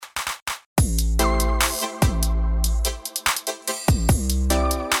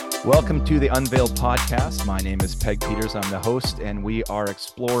Welcome to the Unveiled podcast. My name is Peg Peters. I'm the host, and we are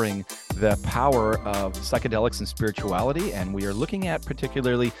exploring the power of psychedelics and spirituality. And we are looking at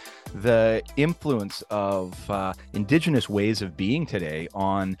particularly the influence of Indigenous ways of being today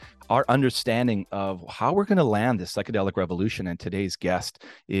on our understanding of how we're going to land this psychedelic revolution. And today's guest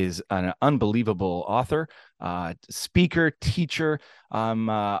is an unbelievable author, speaker, teacher.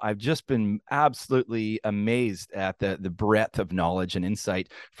 I've just been absolutely amazed at the breadth of knowledge and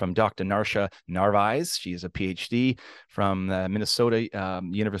insight from Dr. Darcia Narvaez. She is a PhD from Minnesota,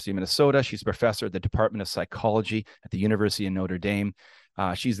 University of Minnesota. She's a professor at the Department of Psychology at the University of Notre Dame.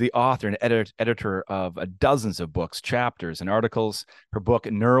 She's the author and editor of dozens of books, chapters, and articles. Her book,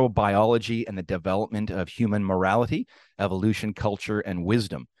 Neurobiology and the Development of Human Morality, Evolution, Culture, and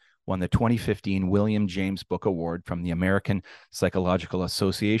Wisdom, won the 2015 William James Book Award from the American Psychological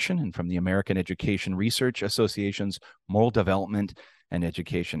Association and from the American Education Research Association's Moral Development and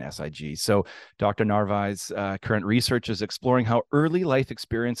Education SIG. So Dr. Narvaez's current research is exploring how early life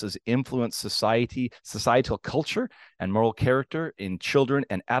experiences influence societal culture and moral character in children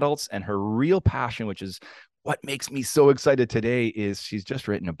and adults. And her real passion, which is what makes me so excited today, is she's just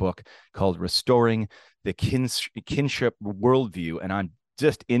written a book called Restoring the Kinship Worldview. And I'm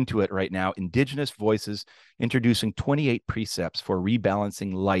just into it right now. Indigenous Voices, introducing 28 precepts for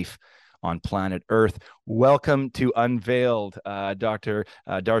rebalancing life on planet Earth. Welcome to Unveiled, Dr.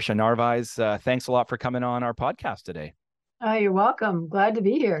 Darcia Narvaez. Thanks a lot for coming on our podcast today. You're welcome. Glad to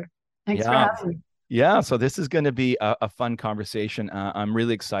be here. Thanks for having me. Yeah, so this is going to be a fun conversation. I'm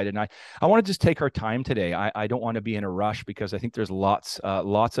really excited. And I want to just take our time today. I don't want to be in a rush because I think there's lots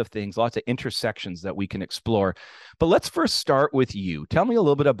of things, lots of intersections that we can explore. But let's first start with you. Tell me a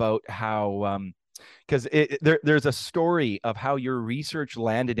little bit about how because there's a story of how your research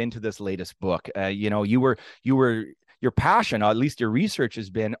landed into this latest book. Your passion, or at least your research,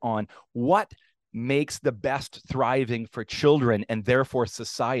 has been on what makes the best thriving for children and therefore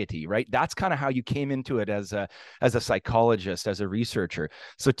society, right? That's kind of how you came into it as a psychologist, as a researcher.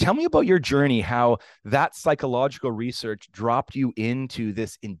 So tell me about your journey, how that psychological research dropped you into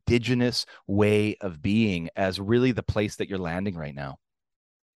this Indigenous way of being as really the place that you're landing right now.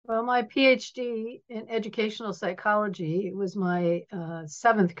 Well, my PhD in educational psychology was my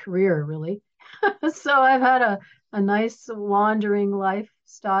seventh career, really. So I've had a nice wandering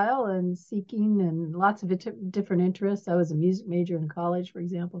lifestyle and seeking and lots of different interests. I was a music major in college, for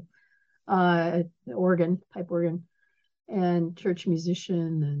example, pipe organ, and church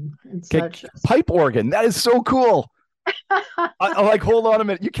musician and such. Pipe organ, that is so cool. I like, hold on a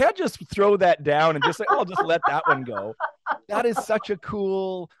minute. You can't just throw that down and just say, oh, I'll just let that one go. That is such a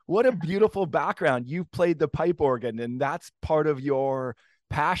cool, what a beautiful background. You've played the pipe organ and that's part of your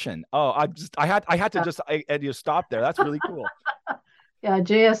passion. Oh, I had to just stop there. That's really cool. Yeah,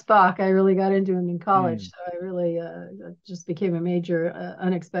 J.S. Bach, I really got into him in college. So I really just became a major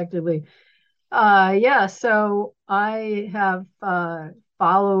unexpectedly. So I have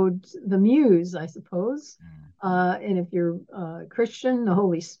followed the muse, I suppose. And if you're Christian, the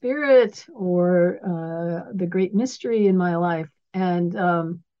Holy Spirit, or the great mystery in my life. And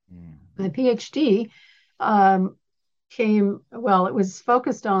my PhD it was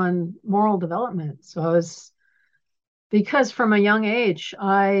focused on moral development. So because from a young age,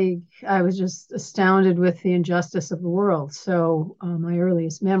 I was just astounded with the injustice of the world. So my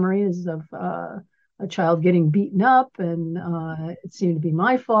earliest memory is of a child getting beaten up, and it seemed to be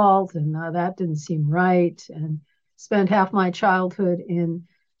my fault, and that didn't seem right. And spent half my childhood in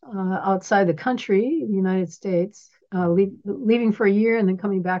outside the country, the United States, leaving for a year and then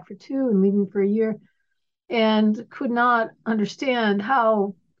coming back for 2 and leaving for a year, and could not understand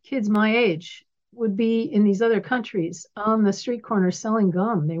how kids my age would be in these other countries on the street corner selling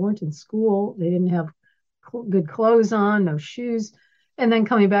gum. They weren't in school. They didn't have good clothes on, no shoes. And then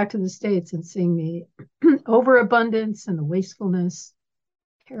coming back to the States and seeing the overabundance and the wastefulness,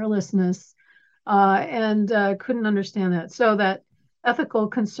 carelessness, and couldn't understand that. So that ethical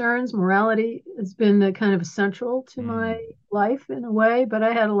concerns, morality, has been kind of central to my life in a way, but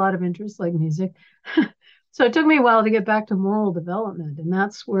I had a lot of interests like music. So it took me a while to get back to moral development, and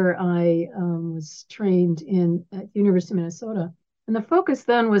that's where I was trained at the University of Minnesota. And the focus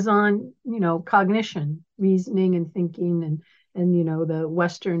then was on, cognition, reasoning and thinking, and the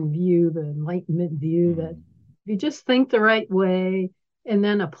Western view, the Enlightenment view, that if you just think the right way and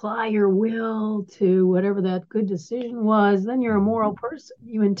then apply your will to whatever that good decision was, then you're a moral person.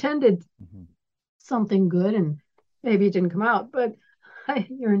 You intended something good, and maybe it didn't come out, but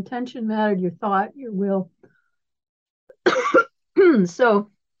your intention mattered, your thought, your will.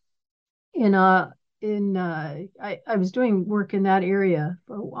 So in I was doing work in that area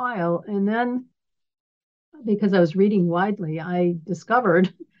for a while, and then because I was reading widely, I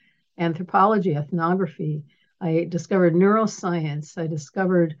discovered anthropology, ethnography. I discovered neuroscience. I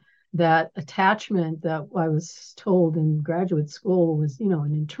discovered that attachment that I was told in graduate school was,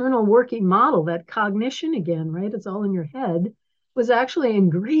 an internal working model, that cognition again, right? It's all in your head, was actually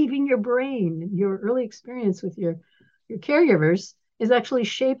engraving your brain. Your early experience with your caregivers is actually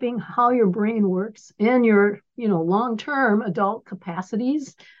shaping how your brain works and your, long-term adult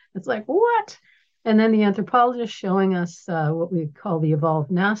capacities. It's like, what? And then the anthropologist showing us what we call the evolved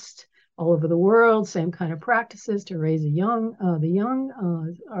nest all over the world, same kind of practices to raise a young, the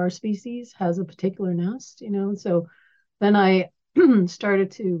young. Our species has a particular nest, And so then I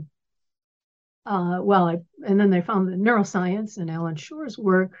started to, and then they found the neuroscience and Alan Shore's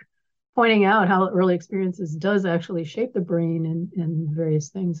work pointing out how early experiences does actually shape the brain and various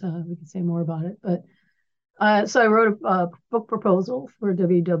things. We can say more about it, but so I wrote a book proposal for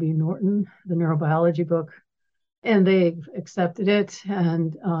W.W. Norton, the neurobiology book, and they accepted it.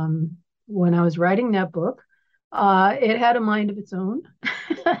 And when I was writing that book, it had a mind of its own.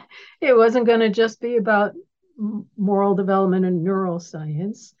 It wasn't going to just be about moral development and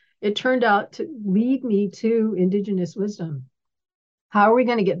neuroscience. It turned out to lead me to Indigenous wisdom. How are we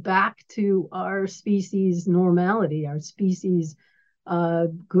going to get back to our species normality, our species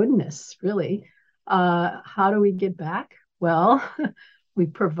goodness, really? How do we get back? Well, we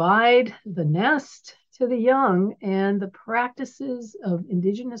provide the nest to the young and the practices of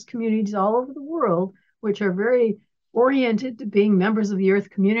Indigenous communities all over the world, which are very oriented to being members of the Earth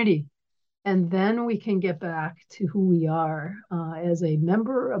community. And then we can get back to who we are as a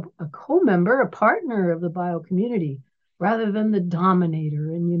member, a co-member, a partner of the bio community, rather than the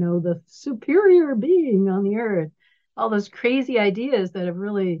dominator and, the superior being on the Earth. All those crazy ideas that have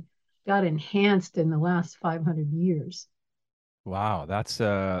really got enhanced in the last 500 years. Wow, that's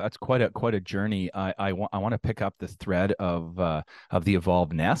quite a journey. I want to pick up the thread of the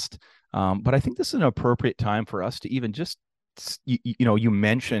evolved nest, but I think this is an appropriate time for us to even just you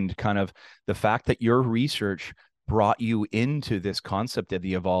mentioned kind of the fact that your research brought you into this concept of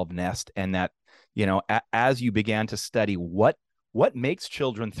the evolved nest, and that as you began to study what makes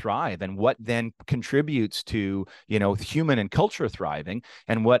children thrive and what then contributes to human and culture thriving,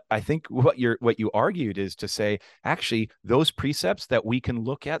 and what I think what you argued is to say, actually, those precepts that we can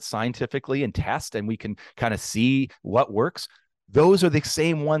look at scientifically and test, and we can kind of see what works, those are the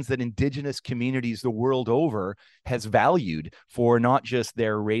same ones that Indigenous communities the world over has valued for not just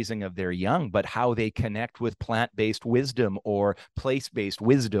their raising of their young, but how they connect with plant-based wisdom or place-based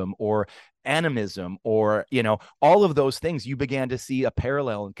wisdom or animism, or all of those things you began to see a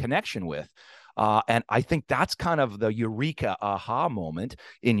parallel and connection with. And I think that's kind of the eureka aha moment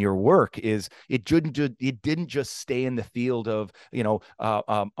in your work. Is it didn't just stay in the field of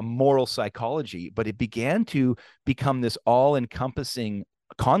a moral psychology, but it began to become this all-encompassing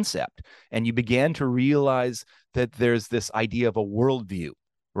concept, and you began to realize that there's this idea of a worldview,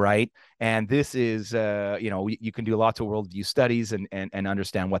 right? And this is, you can do lots of worldview studies and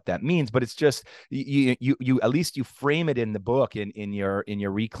understand what that means, but it's just, you at least you frame it in the book in your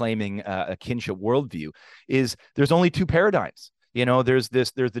Reclaiming a Kinship Worldview, is there's only two paradigms. There's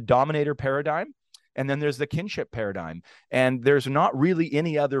the dominator paradigm, and then there's the kinship paradigm, and there's not really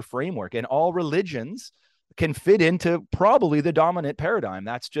any other framework, and all religions can fit into probably the dominant paradigm.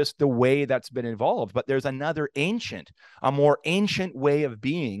 That's just the way that's been evolved. But there's another a more ancient way of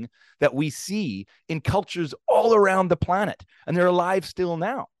being that we see in cultures all around the planet, and they're alive still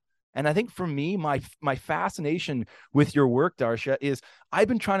now. And I think for me, my fascination with your work, Darcia, is I've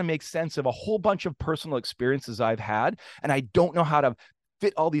been trying to make sense of a whole bunch of personal experiences I've had, and I don't know how to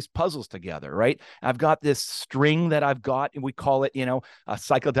fit all these puzzles together, right? I've got this string that I've got, and we call it, a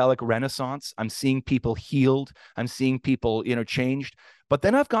psychedelic renaissance. I'm seeing people healed. I'm seeing people, changed. But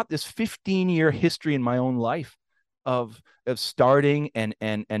then I've got this 15-year history in my own life of starting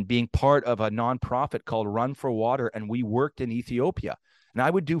and being part of a nonprofit called Run for Water, and we worked in Ethiopia. And I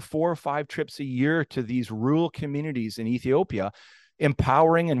would do 4 or 5 trips a year to these rural communities in Ethiopia,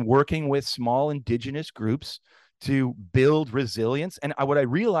 empowering and working with small Indigenous groups to build resilience. And what I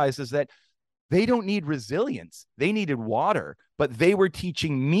realized is that they don't need resilience. They needed water, but they were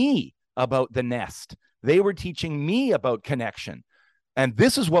teaching me about the nest. They were teaching me about connection. And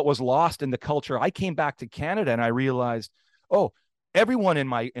this is what was lost in the culture. I came back to Canada and I realized, oh, everyone in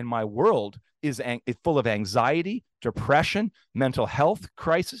my world is full of anxiety, depression, mental health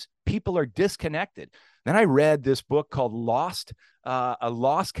crisis. People are disconnected. Then I read this book called Lost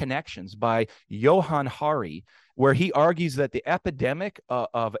Connections by Johann Hari. where he argues that the epidemic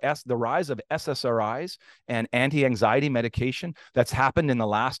the rise of SSRIs and anti-anxiety medication that's happened in the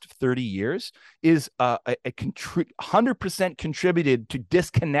last 30 years is 100% contributed to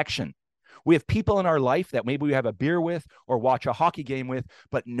disconnection. We have people in our life that maybe we have a beer with or watch a hockey game with,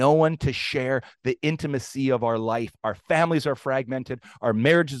 but no one to share the intimacy of our life. Our families are fragmented. Our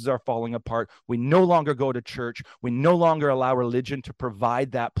marriages are falling apart. We no longer go to church. We no longer allow religion to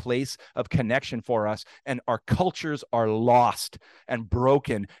provide that place of connection for us. And our cultures are lost and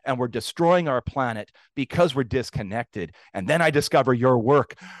broken, and we're destroying our planet because we're disconnected. And then I discover your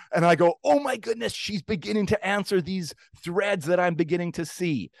work, and I go, oh my goodness, she's beginning to answer these threads that I'm beginning to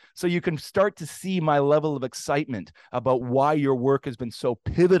see. So you can start to see my level of excitement about why your work has been so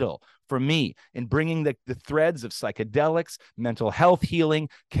pivotal for me in bringing the threads of psychedelics, mental health healing,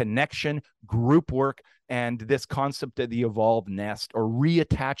 connection, group work, and this concept of the evolved nest, or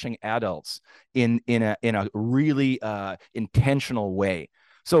reattaching adults in a really intentional way.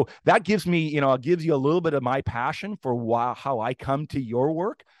 So that gives me, gives you a little bit of my passion for how I come to your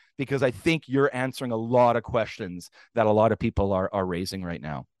work, because I think you're answering a lot of questions that a lot of people are raising right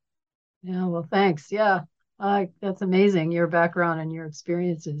now. Yeah, well, thanks. Yeah, that's amazing. Your background and your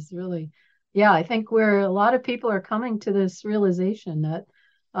experiences, really. Yeah, I think where a lot of people are coming to this realization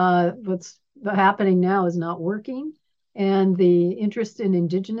that what's happening now is not working, and the interest in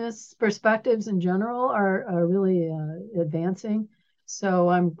Indigenous perspectives in general are really advancing. So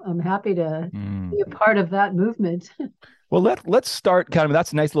I'm happy to be a part of that movement. Well, let's start kind of,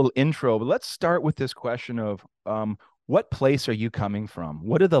 that's a nice little intro, but let's start with this question of what place are you coming from?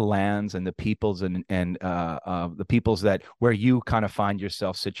 What are the lands and the peoples and the peoples that where you kind of find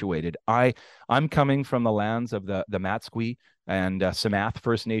yourself situated? I'm coming from the lands of the Matsqui and Samath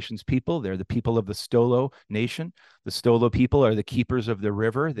First Nations people. They're the people of the Stolo Nation. The Stolo people are the keepers of the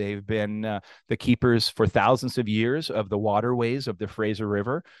river. They've been the keepers for thousands of years of the waterways of the Fraser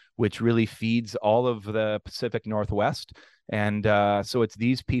River, which really feeds all of the Pacific Northwest. And so it's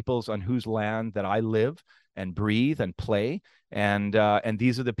these peoples on whose land that I live and breathe and play. And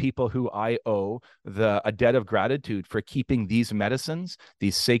these are the people who I owe a debt of gratitude for keeping these medicines,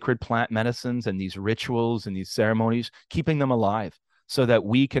 these sacred plant medicines and these rituals and these ceremonies, keeping them alive so that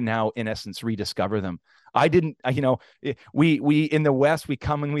we can now, in essence, rediscover them. I didn't, we in the West, we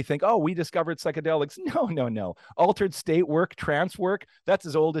come and we think, oh, we discovered psychedelics. No. Altered state work, trance work, that's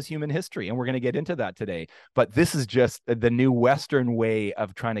as old as human history. And we're going to get into that today. But this is just the new Western way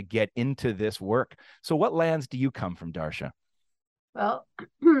of trying to get into this work. So what lands do you come from, Darcia? Well,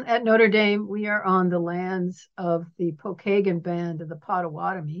 at Notre Dame, we are on the lands of the Pokagon band of the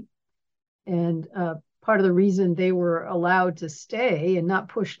Potawatomi. And part of the reason they were allowed to stay and not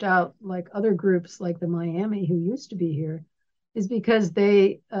pushed out like other groups like the Miami who used to be here is because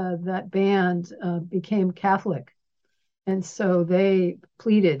that band became Catholic. And so they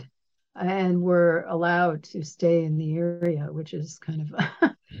pleaded and were allowed to stay in the area, which is kind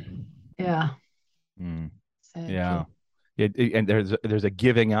of, yeah. Yeah. And there's a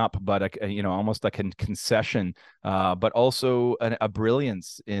giving up, but almost like a concession, but also a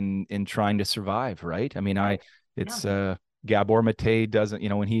brilliance in trying to survive, right? I mean, Gabor Mate doesn't,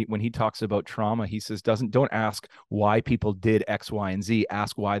 when he talks about trauma, he says don't ask why people did X, Y, and Z.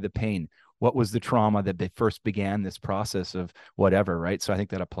 Ask why the pain. What was the trauma that they first began this process of whatever, right? So I think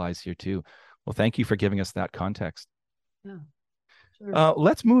that applies here too. Well, thank you for giving us that context. Yeah. Sure.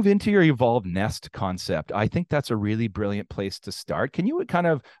 Let's move into your evolved nest concept. I think that's a really brilliant place to start. Can you kind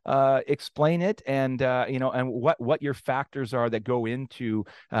of explain it and and what your factors are that go into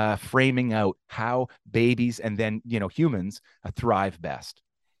framing out how babies and then humans thrive best?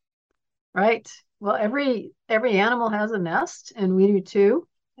 Right. Well, every animal has a nest, and we do too.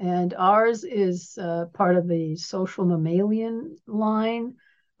 And ours is part of the social mammalian line.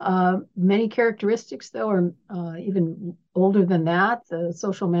 Many characteristics, though, are even older than that. The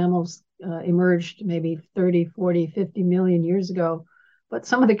social mammals emerged maybe 30, 40, 50 million years ago. But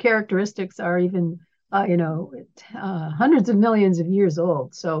some of the characteristics are even, hundreds of millions of years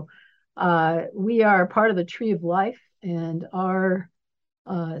old. So we are part of the tree of life, and our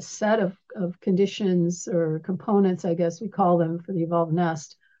set of conditions or components, I guess we call them for the evolved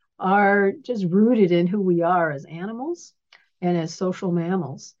nest, are just rooted in who we are as animals and as social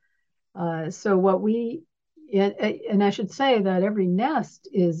mammals. So what we, and I should say that every nest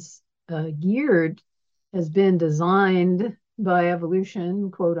is has been designed by evolution,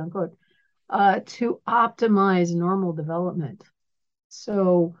 quote unquote, to optimize normal development.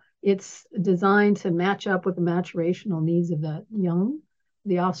 So it's designed to match up with the maturational needs of that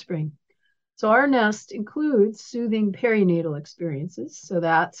the offspring. So our nest includes soothing perinatal experiences. So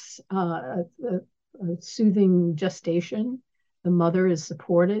that's soothing gestation. The mother is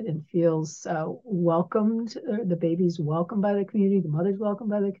supported and feels welcomed. The baby's welcomed by the community. The mother's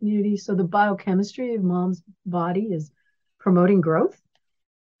welcomed by the community. So the biochemistry of mom's body is promoting growth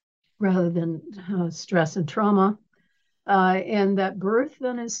rather than stress and trauma. And that birth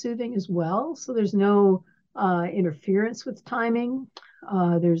then is soothing as well. So there's no interference with timing.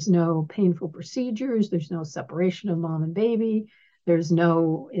 There's no painful procedures. There's no separation of mom and baby. There's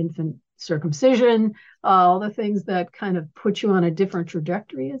no infant circumcision, all the things that kind of put you on a different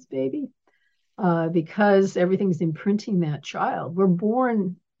trajectory as baby, because everything's imprinting that child. We're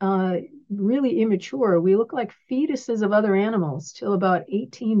born really immature. We look like fetuses of other animals till about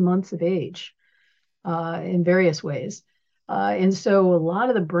 18 months of age in various ways. And so a lot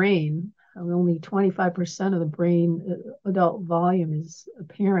of the brain, only 25% of the brain adult volume is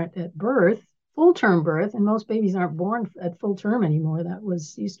apparent at birth, full term birth, and most babies aren't born at full term anymore. That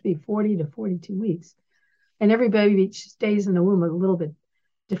was used to be 40 to 42 weeks. And every baby stays in the womb a little bit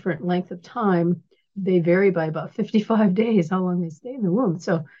different length of time. They vary by about 55 days how long they stay in the womb.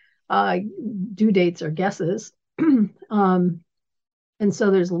 So due dates are guesses. And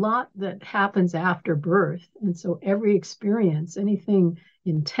so there's a lot that happens after birth. And so every experience, anything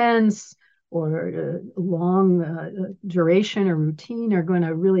intense or long duration or routine, are going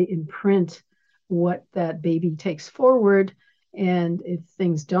to really imprint what that baby takes forward. And if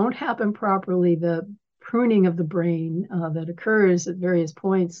things don't happen properly, the pruning of the brain that occurs at various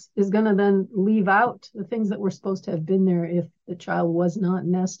points is going to then leave out the things that were supposed to have been there if the child was not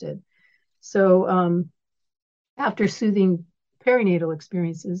nested. So after soothing perinatal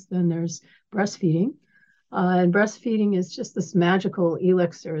experiences, then there's breastfeeding. And breastfeeding is just this magical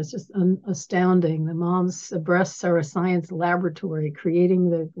elixir. It's just astounding. The mom's breasts are a science laboratory, creating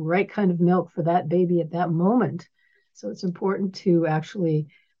the right kind of milk for that baby at that moment. So it's important to actually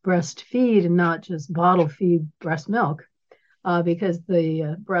breastfeed and not just bottle feed breast milk, because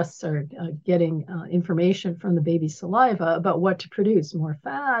the breasts are getting information from the baby's saliva about what to produce, more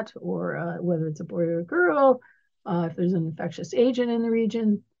fat, or whether it's a boy or a girl. If there's an infectious agent in the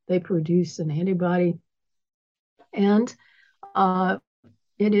region, they produce an antibody. And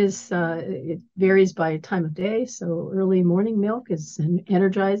it varies by time of day. So early morning milk is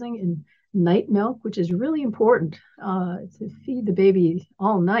energizing, and night milk, which is really important to feed the baby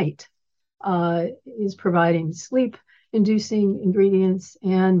all night, is providing sleep-inducing ingredients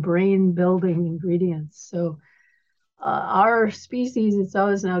and brain-building ingredients. So our species, it's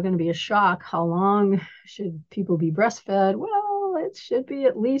always now going to be a shock. How long should people be breastfed? Well, it should be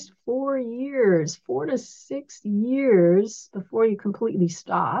at least 4 years, 4 to 6 years before you completely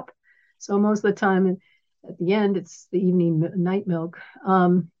stop. So most of the time, at the end, it's the evening night milk.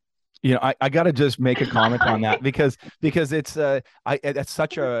 I got to just make a comment on that because it's that's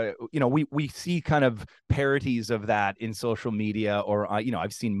such a, we see kind of parodies of that in social media, or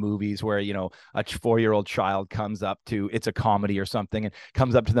I've seen movies where a 4-year-old child comes up to, it's a comedy or something, and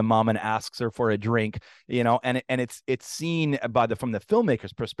comes up to the mom and asks her for a drink, and it's seen from the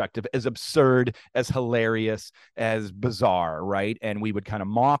filmmaker's perspective as absurd, as hilarious, as bizarre, right? And we would kind of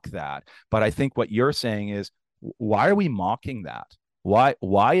mock that. But I think what you're saying is, why are we mocking that?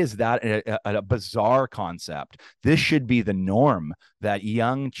 Why is that a bizarre concept? This should be the norm, that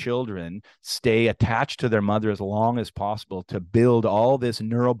young children stay attached to their mother as long as possible to build all this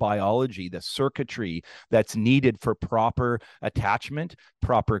neurobiology, the circuitry that's needed for proper attachment,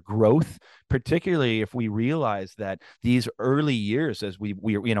 proper growth, particularly if we realize that these early years, as we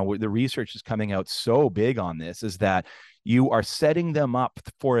the research is coming out so big on this, is that you are setting them up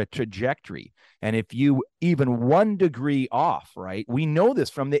for a trajectory. And if you even 1 degree off, right? We know this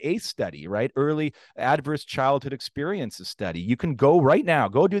from the ACE study, right? Early adverse childhood experiences study. You can go right now,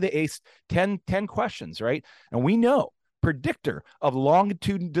 go do the ACE 10 questions, right? And we know predictor of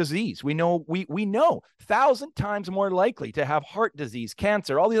longitudinal disease. We know 1,000 times more likely to have heart disease,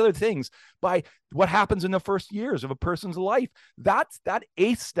 cancer, all the other things by what happens in the first years of a person's life. That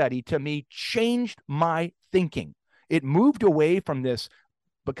ACE study to me changed my thinking. It moved away from this,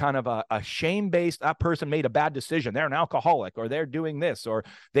 but kind of a shame-based, that person made a bad decision, they're an alcoholic, or they're doing this, or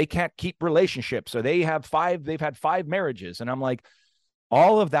they can't keep relationships, or they've had 5 marriages. And I'm like,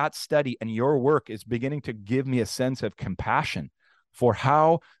 all of that study and your work is beginning to give me a sense of compassion for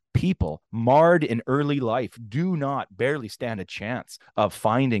how people marred in early life barely stand a chance of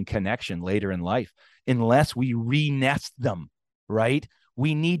finding connection later in life unless we re-nest them, right?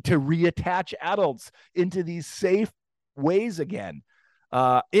 We need to reattach adults into these safe ways again.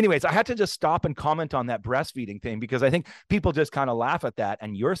 Anyways, I had to just stop and comment on that breastfeeding thing, because I think people just kind of laugh at that.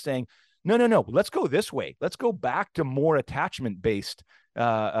 And you're saying, no, let's go this way. Let's go back to more attachment-based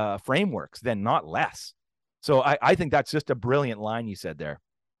frameworks, then not less. So I think that's just a brilliant line you said there.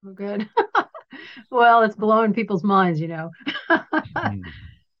 Oh, good. Well, it's blowing people's minds, Mm.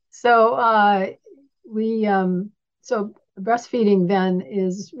 So we so breastfeeding then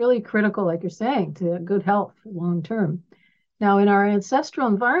is really critical, like you're saying, to good health long term. Now, in our ancestral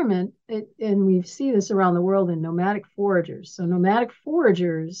environment, and we see this around the world in nomadic foragers. So nomadic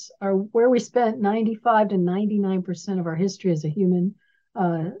foragers are where we spent 95 to 99% of our history as a human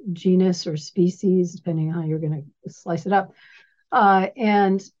genus or species, depending on how you're going to slice it up.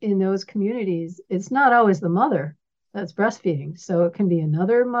 And in those communities, it's not always the mother that's breastfeeding. So it can be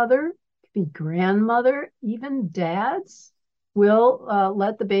another mother, it could be grandmother, even dads will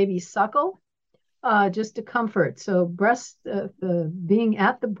let the baby suckle just to comfort. So being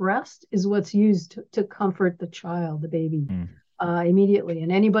at the breast is what's used to comfort the child, the baby, Mm. Immediately.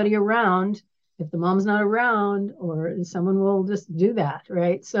 And anybody around, if the mom's not around, or someone will just do that,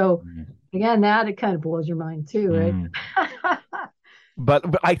 right? So Mm. again, that it kind of blows your mind too, right? Mm. But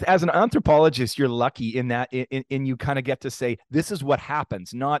as an anthropologist, you're lucky in that in you kind of get to say, this is what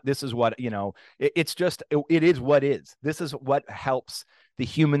happens, not this is what, it's just, it is what is. This is what helps the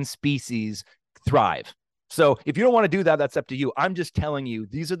human species thrive. So if you don't want to do that, that's up to you. I'm just telling you,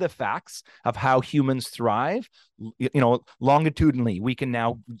 these are the facts of how humans thrive, longitudinally. We can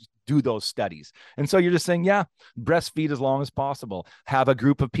now do those studies. And so you're just saying, yeah, breastfeed as long as possible. Have a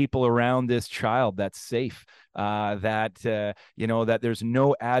group of people around this child that's safe, that there's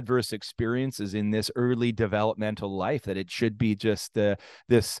no adverse experiences in this early developmental life, that it should be just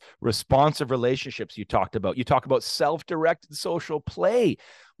this responsive relationships you talked about. You talk about self-directed social play.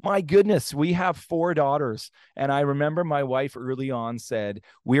 My goodness, we have 4 daughters. And I remember my wife early on said,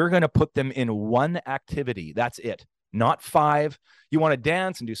 we're going to put them in one activity. That's it. Not 5. You want to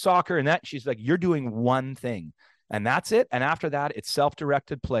dance and do soccer and that. She's like, you're doing one thing. And that's it. And after that, it's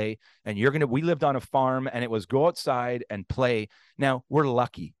self-directed play. And we lived on a farm, and it was go outside and play. Now, we're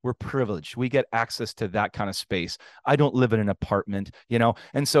lucky. We're privileged. We get access to that kind of space. I don't live in an apartment,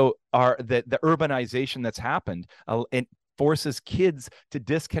 And so the urbanization that's happened, it forces kids to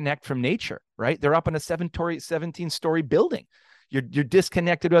disconnect from nature, right? They're up in a 17-story building. You're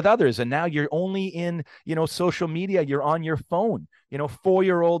disconnected with others, and now you're only in social media. You're on your phone.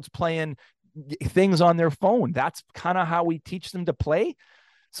 4-year-olds playing things on their phone. That's kind of how we teach them to play.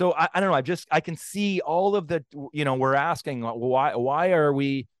 So I don't know. I can see all of the we're asking, why are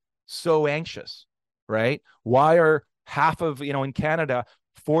we so anxious, right? Why are half of in Canada,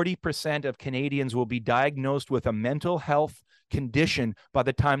 40% of Canadians will be diagnosed with a mental health condition by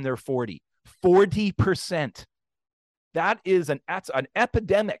the time they're 40. 40%. That's an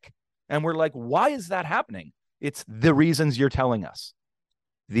epidemic. And we're like, why is that happening? It's the reasons you're telling us.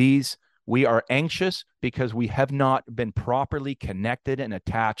 We are anxious because we have not been properly connected and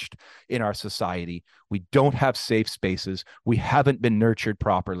attached in our society. We don't have safe spaces. We haven't been nurtured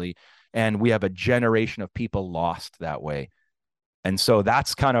properly. And we have a generation of people lost that way. And so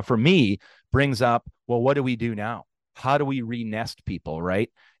that's kind of, for me, brings up, well, what do we do now? How do we re-nest people, right?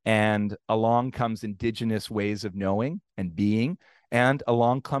 And along comes Indigenous ways of knowing and being, and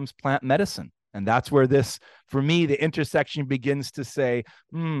along comes plant medicine. And that's where for me, the intersection begins to say,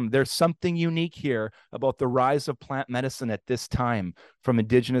 there's something unique here about the rise of plant medicine at this time from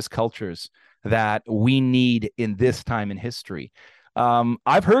Indigenous cultures that we need in this time in history.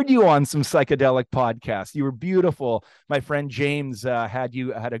 I've heard you on some psychedelic podcasts. You were beautiful. My friend James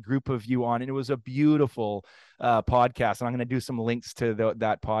had a group of you on, and it was a beautiful podcast. And I'm going to do some links to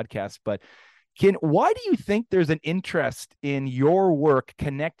that podcast. But why do you think there's an interest in your work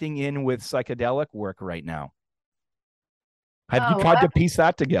connecting in with psychedelic work right now? Have you tried to piece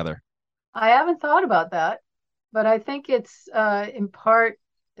that together? I haven't thought about that, but I think it's in part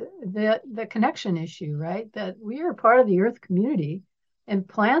the connection issue, right? That we are part of the earth community, and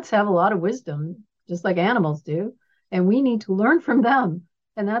plants have a lot of wisdom, just like animals do, and we need to learn from them.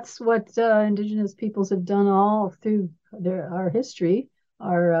 And that's what Indigenous peoples have done all through our history,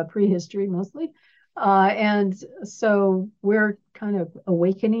 our prehistory mostly. And so we're kind of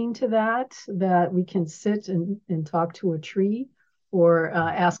awakening to that we can sit and talk to a tree, or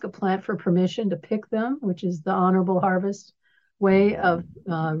ask a plant for permission to pick them, which is the honorable harvest way of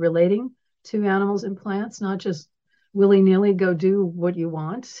relating to animals and plants, not just willy-nilly go do what you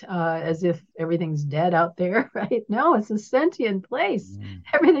want, as if everything's dead out there, right? No, it's a sentient place.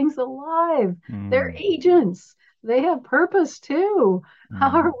 Everything's alive. They're agents. They have purpose too.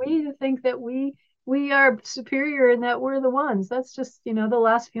 How are we to think that we are superior and that we're the ones? That's just, the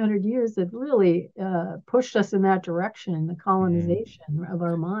last few hundred years that really pushed us in that direction, the colonization of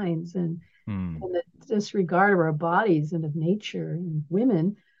our minds. And Mm. and the disregard of our bodies and of nature and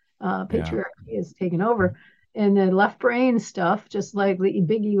women. Yeah. Patriarchy has taken over, and the left brain stuff, just like the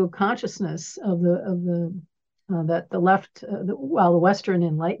big ego consciousness of the that the left, while the Western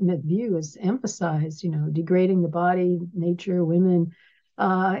Enlightenment view is emphasized, degrading the body, nature, women,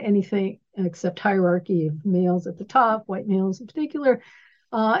 anything except hierarchy of males at the top, white males in particular.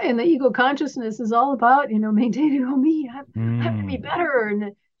 And the ego consciousness is all about, maintaining, oh, me, I have to be Mm.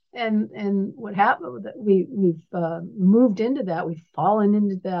 better. And what happened that we've moved into that, we've fallen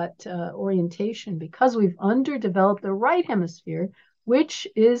into that orientation because we've underdeveloped the right hemisphere, which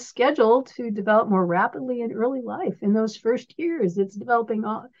is scheduled to develop more rapidly in early life. In those first years, it's developing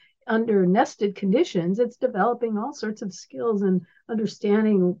under nested conditions. It's developing all sorts of skills and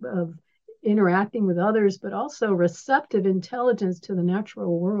understanding of interacting with others, but also receptive intelligence to the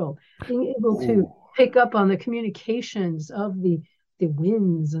natural world, being able to Ooh. pick up on the communications of the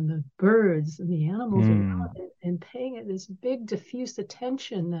winds and the birds and the animals around Mm. it, and paying it this big diffuse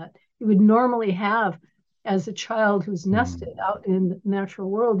attention that you would normally have as a child who's nested Mm. out in the natural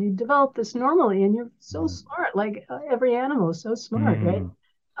world. You develop this normally, and you're so Mm. smart, like every animal is so smart, right?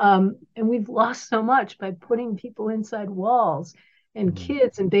 Mm. And we've lost so much by putting people inside walls and Mm.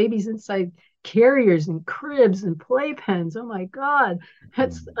 kids and babies inside carriers and cribs and playpens. Oh my God,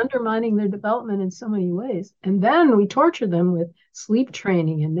 that's Mm. undermining their development in so many ways. And then we torture them with sleep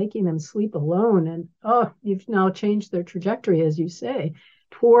training and making them sleep alone. And oh, you've now changed their trajectory, as you say,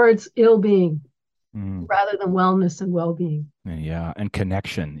 towards ill being Mm. rather than wellness and well being. Yeah, and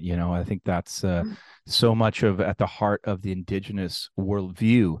connection. I think that's so much of at the heart of the Indigenous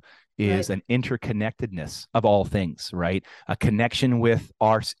worldview Right. is an interconnectedness of all things, right? A connection with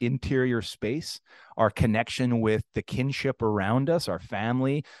our interior space, our connection with the kinship around us, our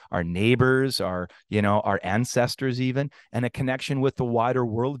family, our neighbors, our ancestors even, and a connection with the wider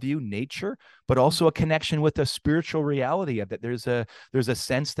worldview, nature, but also a connection with the spiritual reality of that there's a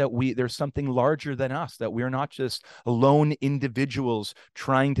sense that there's something larger than us, that we're not just lone individuals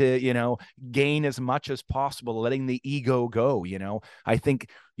trying to gain as much as possible, letting the ego go. I think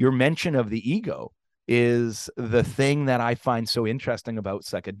your mention of the ego is the thing that I find so interesting about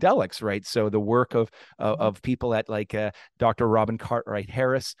psychedelics, right? So the work of people at like Dr. Robin Cartwright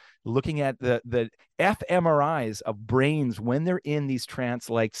Harris, looking at the fMRIs of brains when they're in these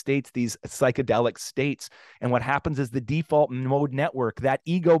trance-like states, these psychedelic states. And what happens is the default mode network, that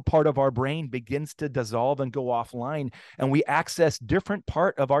ego part of our brain, begins to dissolve and go offline, and we access different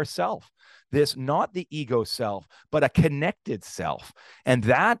part of ourself. This, not the ego self, but a connected self. And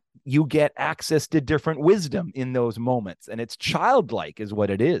that you get access to different wisdom in those moments. And it's childlike is what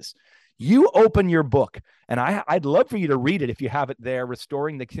it is. You open your book, and I'd love for you to read it if you have it there,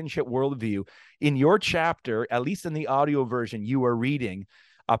 Restoring the Kinship Worldview. In your chapter, at least in the audio version, you are reading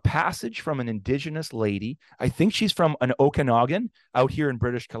a passage from an Indigenous lady. I think she's from an Okanagan out here in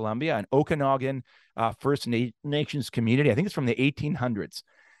British Columbia, an Okanagan First Nations community. I think it's from the 1800s.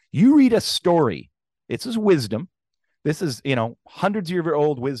 You read a story. It's his wisdom. This is, hundreds of year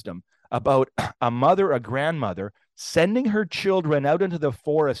old wisdom about a mother, a grandmother, sending her children out into the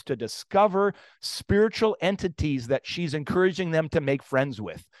forest to discover spiritual entities that she's encouraging them to make friends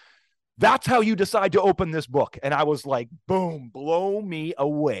with. That's how you decide to open this book. And I was like, boom, blow me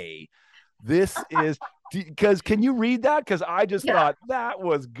away. This is because can you read that? Because I just Yeah. thought that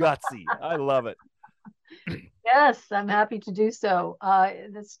was gutsy. I love it. Yes, I'm happy to do so.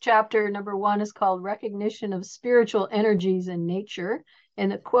 This chapter number 1 is called Recognition of Spiritual Energies in Nature.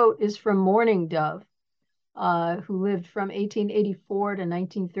 And the quote is from Mourning Dove, who lived from 1884 to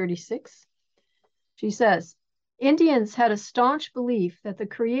 1936. She says, Indians had a staunch belief that the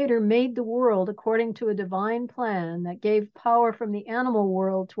Creator made the world according to a divine plan that gave power from the animal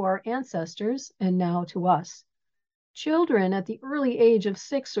world to our ancestors and now to us. Children at the early age of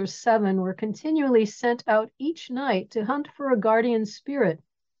 6 or 7 were continually sent out each night to hunt for a guardian spirit.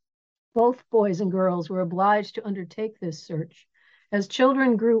 Both boys and girls were obliged to undertake this search. As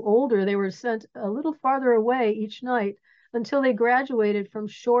children grew older, they were sent a little farther away each night until they graduated from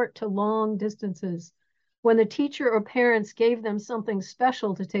short to long distances. When the teacher or parents gave them something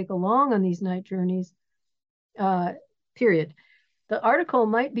special to take along on these night journeys, period. The article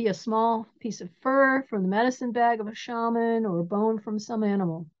might be a small piece of fur from the medicine bag of a shaman or a bone from some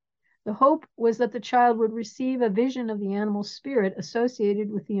animal. The hope was that the child would receive a vision of the animal spirit associated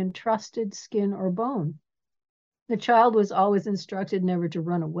with the entrusted skin or bone. The child was always instructed never to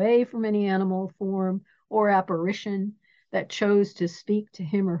run away from any animal form or apparition that chose to speak to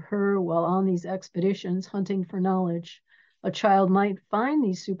him or her while on these expeditions hunting for knowledge. A child might find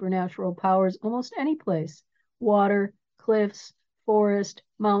these supernatural powers almost any place: water, cliffs, forest,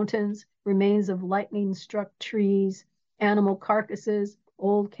 mountains, remains of lightning-struck trees, animal carcasses,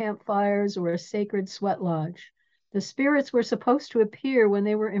 old campfires, or a sacred sweat lodge. The spirits were supposed to appear when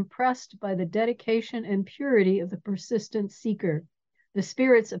they were impressed by the dedication and purity of the persistent seeker. The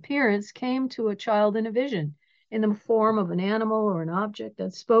spirit's appearance came to a child in a vision, in the form of an animal or an object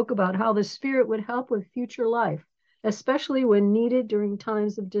that spoke about how the spirit would help with future life, especially when needed during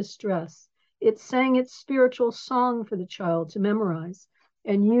times of distress. It sang its spiritual song for the child to memorize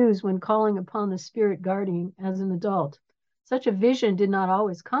and use when calling upon the spirit guardian as an adult. Such a vision did not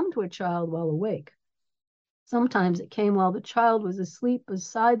always come to a child while awake. Sometimes it came while the child was asleep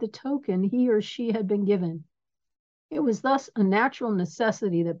beside the token he or she had been given. It was thus a natural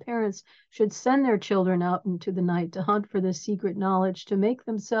necessity that parents should send their children out into the night to hunt for this secret knowledge to make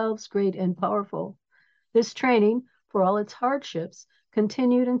themselves great and powerful. This training, for all its hardships,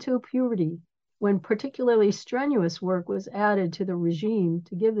 continued until puberty, when particularly strenuous work was added to the regime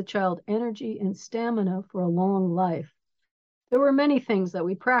to give the child energy and stamina for a long life. There were many things that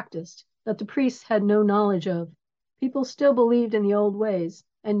we practiced that the priests had no knowledge of. People still believed in the old ways,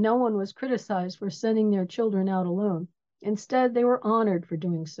 and no one was criticized for sending their children out alone. Instead, they were honored for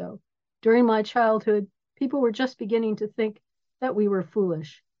doing so. During my childhood, people were just beginning to think that we were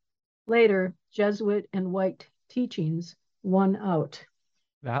foolish. Later, Jesuit and white teachings won out.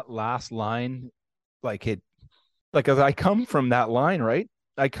 That last line, as I come from that line, right?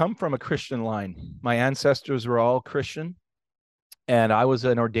 I come from a Christian line. My ancestors were all Christian, and I was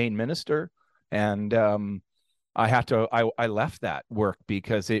an ordained minister, and I left that work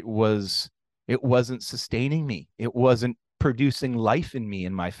because it wasn't sustaining me. It wasn't producing life in me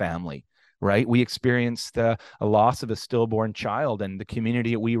and my family, right? We experienced a loss of a stillborn child, and the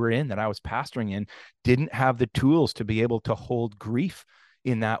community that we were in, that I was pastoring in, didn't have the tools to be able to hold grief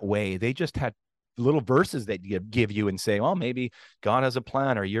in that way. They just had little verses that give you and say, oh, maybe God has a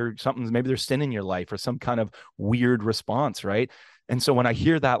plan, or maybe there's sin in your life, or some kind of weird response, right? And so when I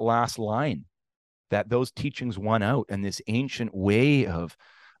hear that last line, that those teachings won out, and this ancient way of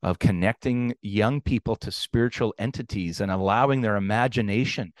connecting young people to spiritual entities and allowing their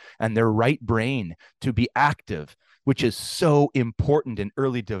imagination and their right brain to be active, which is so important in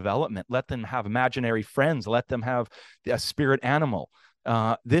early development. Let them have imaginary friends. Let them have a spirit animal.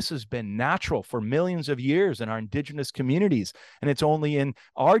 This has been natural for millions of years in our Indigenous communities, and it's only in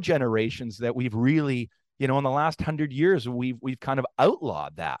our generations that we've really, in the last 100 years, we've kind of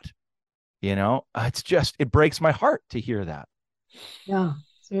outlawed that. It breaks my heart to hear that. Yeah,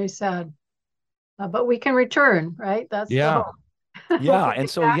 it's very sad. But we can return, right? That's the hope. Yeah. And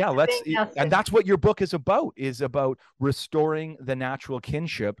so, and that's what your book is about restoring the natural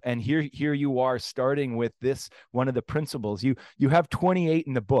kinship. And here you are, starting with this, one of the principles. You have 28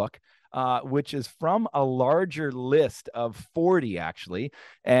 in the book, which is from a larger list of 40, actually.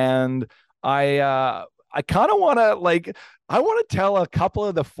 And I kind of want to tell a couple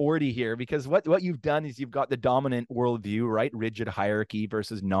of the 40 here, because what you've done is you've got the dominant worldview, right? Rigid hierarchy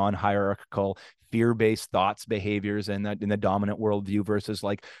versus non-hierarchical, fear-based thoughts, behaviors, and in the dominant worldview versus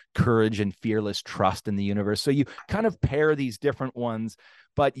like courage and fearless trust in the universe. So you kind of pair these different ones,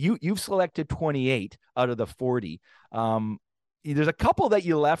 but you've selected 28 out of the 40. There's a couple that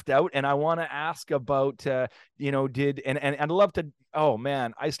you left out, and I want to ask about, and I'd love to. Oh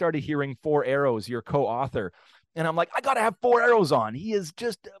man, I started hearing Four Arrows, your co-author, and I'm like, I got to have Four Arrows on. He is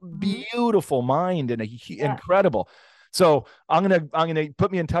just a beautiful mind and incredible. So I'm gonna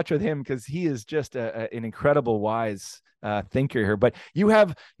put me in touch with him, because he is just an incredible, wise thinker here. But you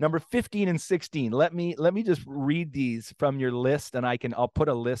have number 15 and 16. Let me just read these from your list, and I'll put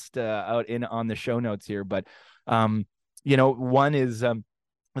a list out on the show notes here. But one is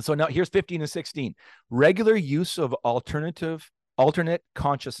so now here's 15 and 16. Regular use of alternate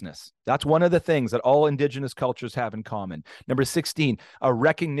consciousness. That's one of the things that all Indigenous cultures have in common. Number 16, a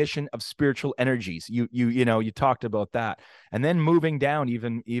recognition of spiritual energies. You talked about that. And then moving down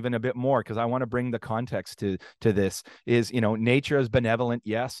even a bit more, because I want to bring the context to this, is, nature is benevolent,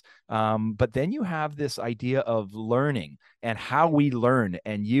 yes. But then you have this idea of learning and how we learn.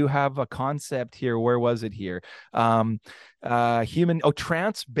 And you have a concept here. Where was it here?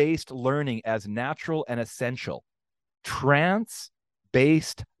 Trance-based learning as natural and essential.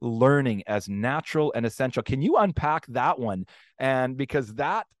 Trance-based learning as natural and essential. Can you unpack that one? And because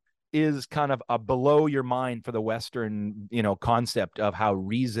that is kind of a below your mind for the Western, concept of how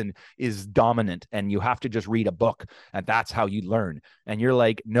reason is dominant, and you have to just read a book and that's how you learn. And you're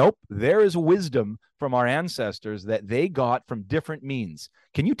like, nope, there is wisdom from our ancestors that they got from different means.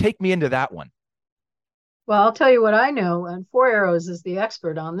 Can you take me into that one? Well, I'll tell you what I know, and Four Arrows is the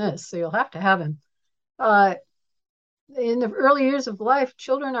expert on this, so you'll have to have him. in the early years of life,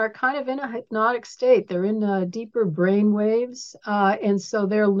 children are kind of in a hypnotic state. They're in deeper brain waves. And so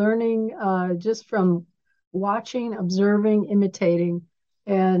they're learning just from watching, observing, imitating,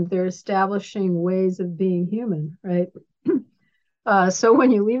 and they're establishing ways of being human, right? So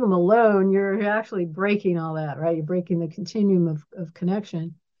when you leave them alone, you're actually breaking all that, right? You're breaking the continuum of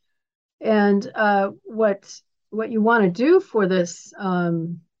connection. And what you want to do for this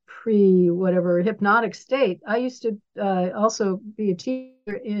pre whatever hypnotic state. I used to also be a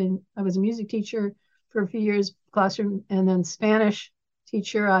teacher I was a music teacher for a few years, classroom, and then Spanish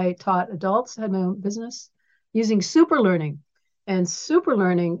teacher. I taught adults, had my own business using super learning. And super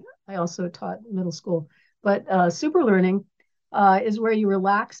learning, I also taught middle school, but super learning is where you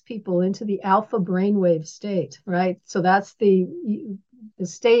relax people into the alpha brainwave state, right? So that's the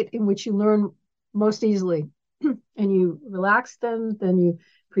state in which you learn most easily. And you relax them, then you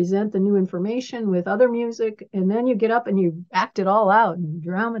present the new information with other music, and then you get up and you act it all out and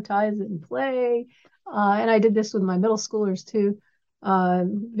dramatize it and play. And I did this with my middle schoolers too,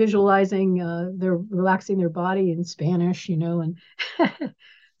 visualizing they're relaxing their body in Spanish, and it's a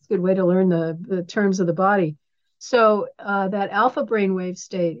good way to learn the terms of the body. So that alpha brainwave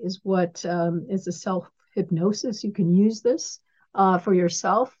state is what is a self hypnosis. You can use this for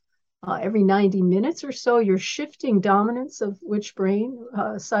yourself. Every 90 minutes or so, you're shifting dominance of which brain,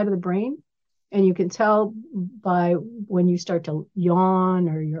 side of the brain. And you can tell by when you start to yawn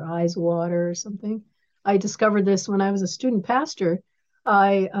or your eyes water or something. I discovered this when I was a student pastor.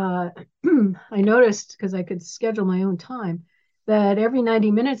 I noticed, because I could schedule my own time, that every 90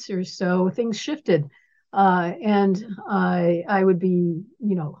 minutes or so, things shifted. And I would be,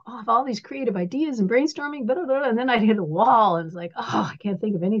 have all these creative ideas and brainstorming, blah, blah, blah, and then I'd hit a wall and it's like, oh, I can't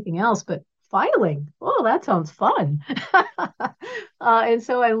think of anything else but filing. Oh, that sounds fun. And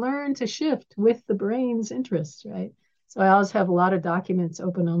so I learned to shift with the brain's interests, right? So I always have a lot of documents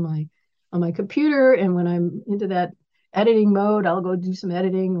open on my computer, and when I'm into that editing mode, I'll go do some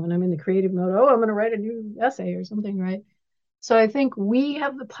editing. When I'm in the creative mode, oh, I'm going to write a new essay or something, right? So I think we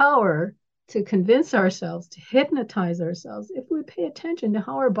have the power to convince ourselves, to hypnotize ourselves, if we pay attention to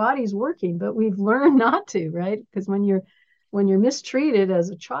how our body's working. But we've learned not to, right? Because when you're mistreated as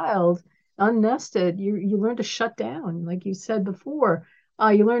a child, unnested, you learn to shut down, like you said before.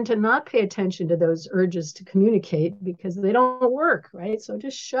 You learn to not pay attention to those urges to communicate because they don't work, right? So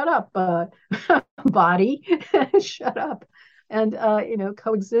just shut up, body, shut up, and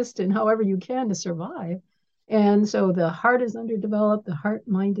coexist in however you can to survive. And so the heart is underdeveloped, the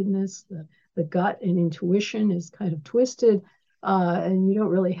heart-mindedness, the gut and intuition is kind of twisted, and you don't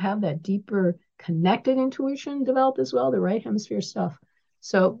really have that deeper connected intuition developed as well, the right hemisphere stuff.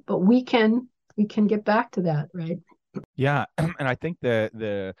 So, but we can get back to that, right? Yeah, and I think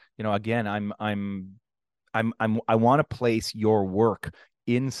again, I want to place your work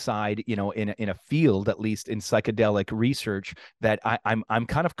inside, in a field, at least in psychedelic research, that I'm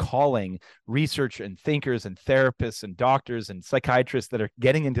kind of calling research and thinkers and therapists and doctors and psychiatrists that are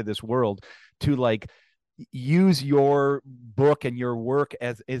getting into this world to use your book and your work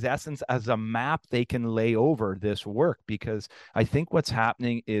as essence as a map they can lay over this work. Because I think what's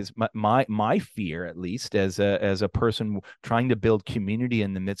happening is my fear, at least as a person trying to build community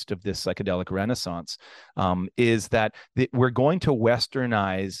in the midst of this psychedelic renaissance, is that we're going to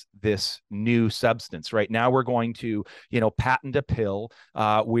westernize this new substance. Right now we're going to patent a pill.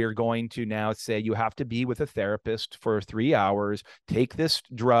 We're going to now say you have to be with a therapist for 3 hours, take this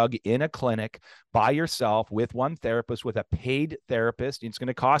drug in a clinic by yourself with one therapist, with a paid therapist. It's going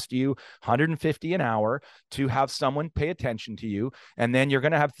to cost you $150 an hour to have someone pay attention to you. And then you're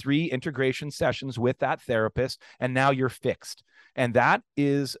going to have 3 integration sessions with that therapist. And now you're fixed. And that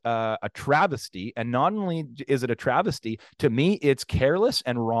is a travesty. And not only is it a travesty, to me, it's careless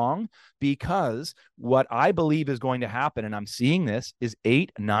and wrong, because what I believe is going to happen, and I'm seeing this, is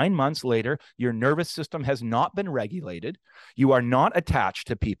 8-9 months later, your nervous system has not been regulated. You are not attached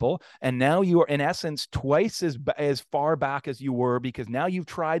to people. And now you are, in essence, twice as far back as you were, because now you've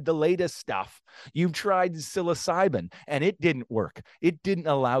tried the latest stuff. You've tried psilocybin and it didn't work. It didn't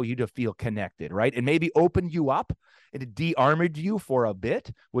allow you to feel connected, right? It maybe opened you up. It de-armored you for a bit,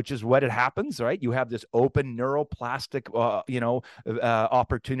 which is what it happens, right? You have this open neuroplastic,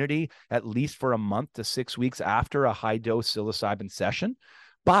 opportunity, at least for a month to 6 weeks after a high-dose psilocybin session.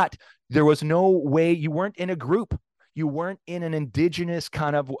 But there was no way, you weren't in a group. You weren't in an indigenous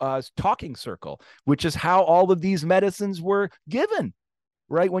kind of talking circle, which is how all of these medicines were given.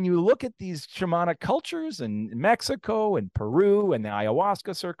 right? When you look at these shamanic cultures in Mexico and Peru and the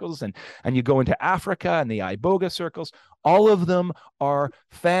ayahuasca circles, and you go into Africa and the iboga circles, all of them are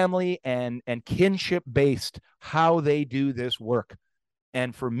family and kinship based, how they do this work.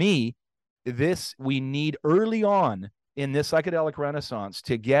 And for me, we need early on in this psychedelic renaissance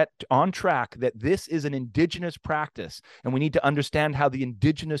to get on track that this is an indigenous practice, and we need to understand how the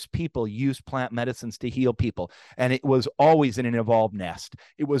indigenous people use plant medicines to heal people. And it was always in an evolved nest.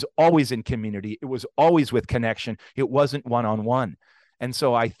 It was always in community. It was always with connection. It wasn't one-on-one. And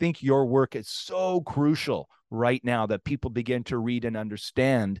so I think your work is so crucial right now, that people begin to read and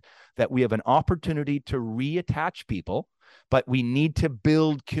understand that we have an opportunity to reattach people, but we need to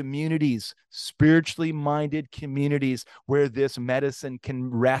build communities, spiritually minded communities, where this medicine can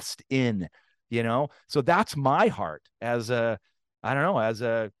rest in, So that's my heart as a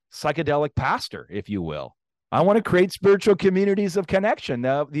psychedelic pastor, if you will. I want to create spiritual communities of connection,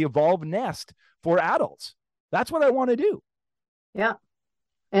 the evolved nest for adults. That's what I want to do. Yeah.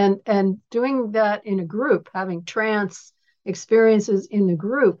 And doing that in a group, having trance experiences in the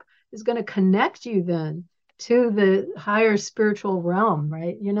group, is going to connect you then to the higher spiritual realm,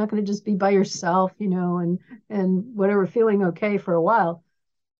 right? You're not going to just be by yourself, and whatever, feeling okay for a while.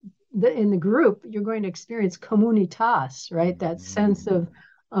 In the group, you're going to experience communitas, right? That sense of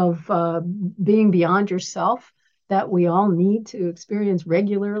being beyond yourself that we all need to experience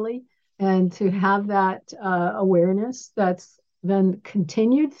regularly, and to have that awareness that's then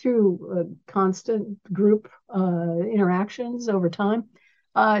continued through constant group interactions over time,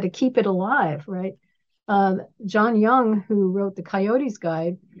 to keep it alive, right? John Young, who wrote the Coyote's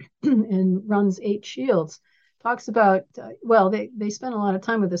Guide and runs 8 Shields, talks about, they spend a lot of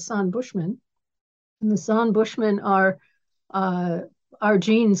time with the San Bushmen. And the San Bushmen are, our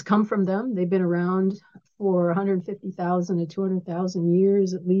genes come from them. They've been around for 150,000 to 200,000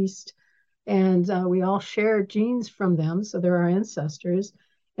 years at least. And we all share genes from them. So they're our ancestors.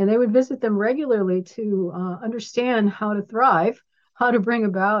 And they would visit them regularly to understand how to thrive, how to bring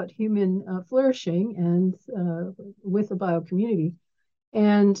about human flourishing and with a biocommunity.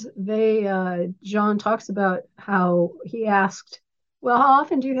 And John talks about how he asked, well, how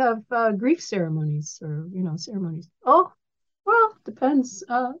often do you have grief ceremonies or, ceremonies? Oh, well, depends.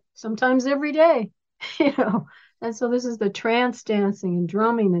 Sometimes every day, And so this is the trance dancing and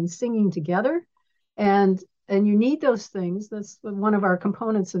drumming and singing together. And you need those things. That's one of our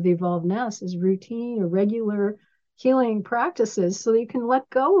components of the evolved nest, is routine or regular healing practices, so that you can let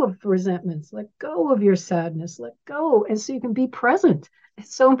go of resentments, let go of your sadness, let go. And so you can be present.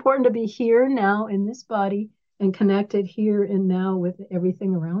 It's so important to be here now in this body and connected here and now with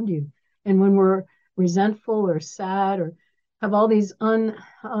everything around you. And when we're resentful or sad or have all these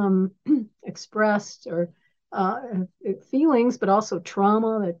unexpressed or feelings, but also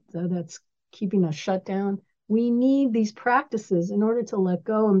trauma that's keeping us shut down, we need these practices in order to let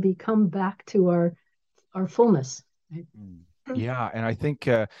go and become back to our fullness. Right? Yeah, and I think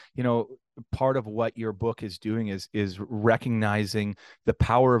part of what your book is doing is recognizing the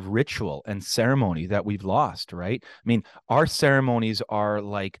power of ritual and ceremony that we've lost, right? I mean, our ceremonies are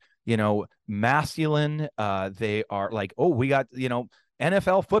like, masculine. They are like, oh, we got,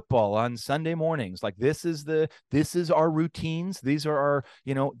 NFL football on Sunday mornings. Like this is our routines. These are our,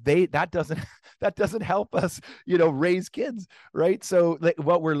 that doesn't help us, raise kids. Right. So like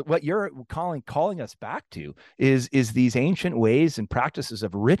what you're calling us back to is these ancient ways and practices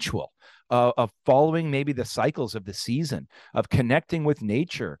of ritual, of following maybe the cycles of the season, of connecting with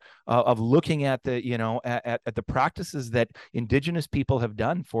nature, of looking at the, at the practices that indigenous people have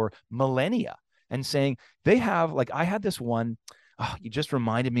done for millennia, and saying they have, like, I had this one. Oh, you just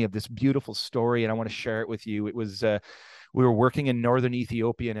reminded me of this beautiful story, and I want to share it with you. It was we were working in northern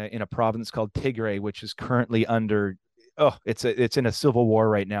Ethiopia in a province called Tigray, which is currently under it's in a civil war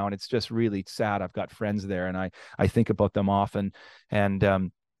right now, and it's just really sad. I've got friends there, and I think about them often,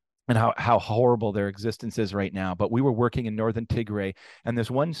 and how horrible their existence is right now. But we were working in northern Tigray, and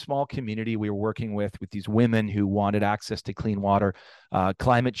there's one small community we were working with these women who wanted access to clean water.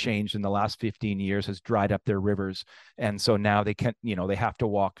 Climate change in the last 15 years has dried up their rivers, and so now they can't, they have to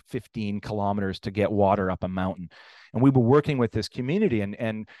walk 15 kilometers to get water up a mountain. And we were working with this community,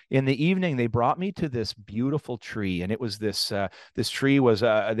 and in the evening they brought me to this beautiful tree, and it was this tree was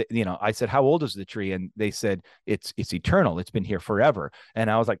I said, how old is the tree? And they said it's eternal, it's been here forever. And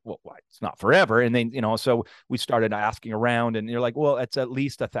I was like, well, it's not forever. And then so we started asking around, and you're like, well, it's at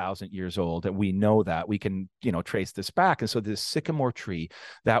least 1,000 years old, and we know that we can trace this back. And so this sycamore tree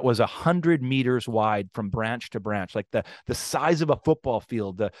that was 100 meters wide from branch to branch, like the size of a football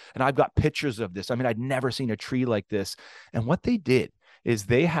field, and I've got pictures of this. I mean, I'd never seen a tree like this. And what they did is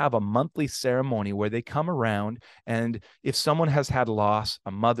they have a monthly ceremony where they come around, and if someone has had loss,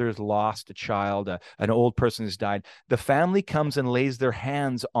 a mother's lost a child, an old person has died, the family comes and lays their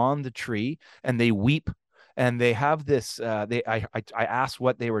hands on the tree and they weep. And they have this. I asked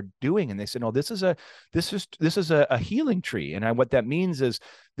what they were doing, and they said, "No, this is a healing tree." And what that means is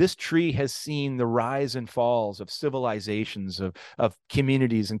this tree has seen the rise and falls of civilizations, of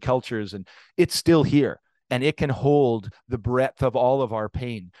communities and cultures, and it's still here, and it can hold the breadth of all of our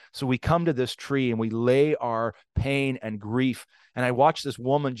pain. So we come to this tree and we lay our pain and grief. And I watched this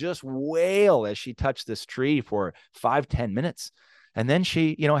woman just wail as she touched this tree for 5, 10 minutes. And then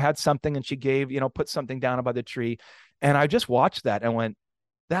she, had something, and she gave, put something down by the tree. And I just watched that and went,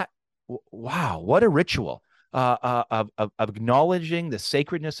 that, wow, what a ritual. Of acknowledging the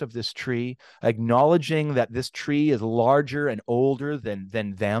sacredness of this tree, acknowledging that this tree is larger and older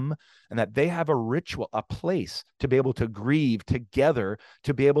than them, and that they have a ritual, a place to be able to grieve together,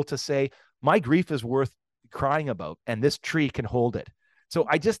 to be able to say, my grief is worth crying about, and this tree can hold it. So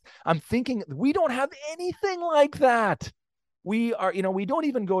I'm thinking, we don't have anything like that. We don't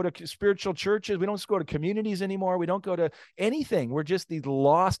even go to spiritual churches. We don't go to communities anymore. We don't go to anything. We're just these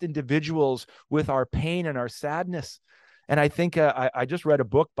lost individuals with our pain and our sadness. And I think I just read a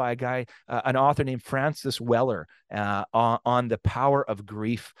book by a guy, an author named Francis Weller, on the power of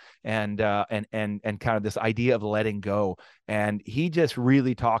grief and kind of this idea of letting go. And he just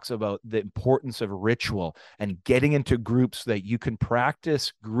really talks about the importance of ritual and getting into groups that you can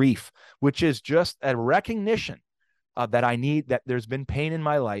practice grief, which is just a recognition that there's been pain in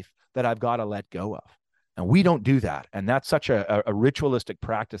my life that I've got to let go of. And we don't do that. And that's such a ritualistic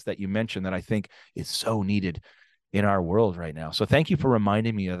practice that you mentioned that I think is so needed in our world right now. So thank you for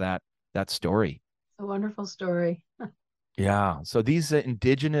reminding me of that story. A wonderful story. Yeah. So these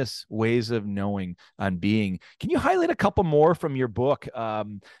indigenous ways of knowing and being. Can you highlight a couple more from your book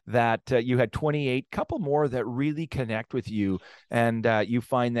that you had 28, couple more that really connect with you, and you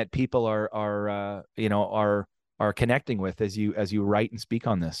find that people are connecting with as you write and speak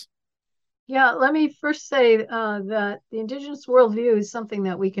on this? Yeah, let me first say that the Indigenous worldview is something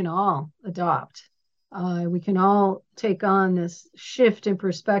that we can all adopt. We can all take on this shift in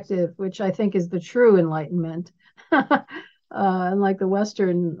perspective, which I think is the true enlightenment. Unlike the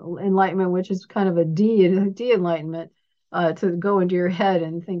Western enlightenment, which is kind of a de-enlightenment, to go into your head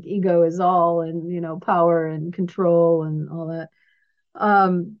and think ego is all, and power and control and all that.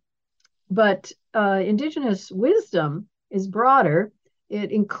 But Indigenous wisdom is broader.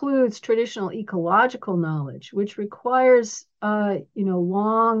 It includes traditional ecological knowledge, which requires,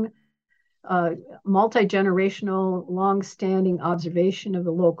 long, multi-generational, long-standing observation of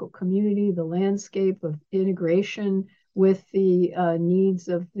the local community, the landscape, of integration with the needs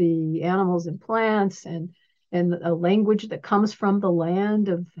of the animals and plants, and a language that comes from the land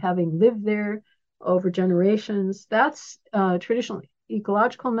of having lived there over generations. That's traditional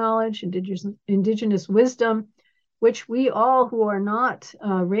ecological knowledge, indigenous wisdom, which we all who are not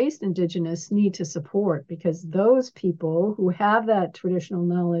raised indigenous need to support, because those people who have that traditional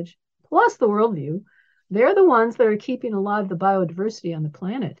knowledge plus the worldview, they're the ones that are keeping alive the biodiversity on the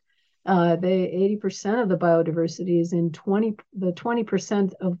planet. 80% of the biodiversity is in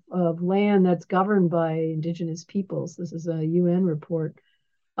 20% of land that's governed by indigenous peoples. This is a UN report.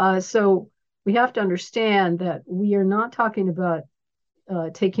 So we have to understand that we are not talking about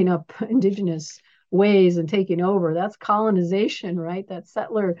taking up indigenous ways and taking over. That's colonization, right? That's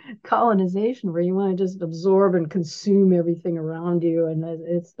settler colonization, where you want to just absorb and consume everything around you. And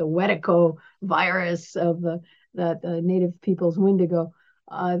it's the Wetico virus of that native people's Wendigo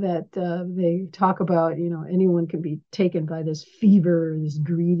that they talk about. Anyone can be taken by this fever, this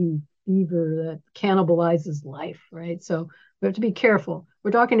greedy fever that cannibalizes life, right? So we have to be careful.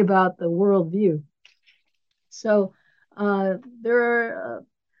 We're talking about the worldview. So there are,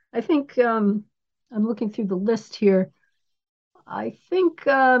 I think, I'm looking through the list here. I think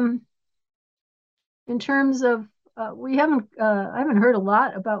in terms of, I haven't heard a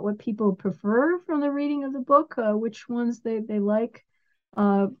lot about what people prefer from the reading of the book, which ones they like.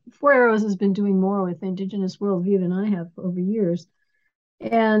 Four Arrows has been doing more with Indigenous worldview than I have over years.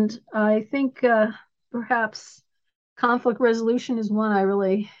 And I think perhaps conflict resolution is one I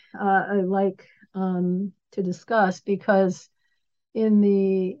really I like to discuss, because in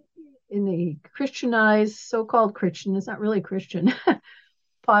the Christianized, so-called Christian, it's not really Christian,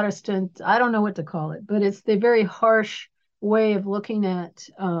 Protestant, I don't know what to call it, but it's the very harsh way of looking at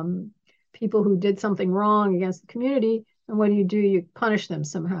people who did something wrong against the community. And what do? You punish them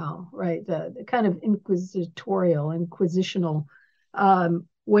somehow, right? The kind of inquisitional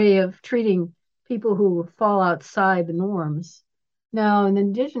way of treating people who fall outside the norms. Now, in the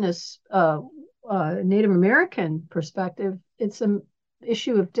Indigenous Native American perspective, it's an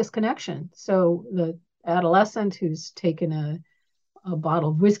issue of disconnection. So the adolescent who's taken a bottle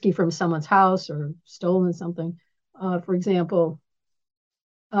of whiskey from someone's house or stolen something, for example,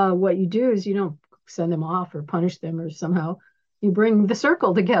 what you do is you don't send them off or punish them or somehow you bring the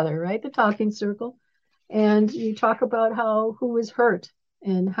circle together, right? The talking circle. And you talk about how who was hurt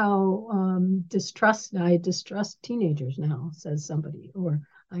and how I distrust teenagers now, says somebody, or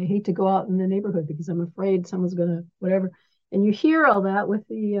I hate to go out in the neighborhood because I'm afraid someone's gonna whatever. And you hear all that with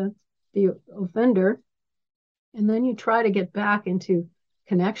the offender, and then you try to get back into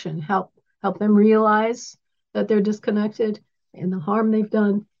connection, help them realize that they're disconnected and the harm they've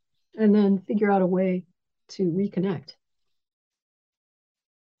done, and then figure out a way to reconnect.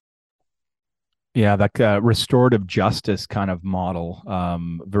 Yeah, that restorative justice kind of model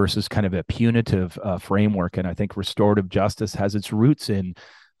versus kind of a punitive framework. And I think restorative justice has its roots in,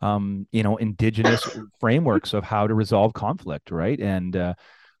 indigenous frameworks of how to resolve conflict, right? And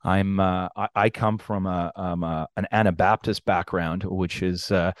I come from an Anabaptist background, which is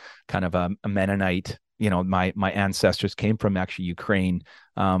kind of a Mennonite. My ancestors came from actually Ukraine,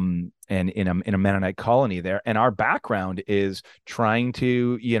 and in a Mennonite colony there. And our background is trying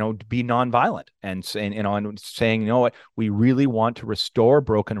to, be nonviolent and saying, you know what, we really want to restore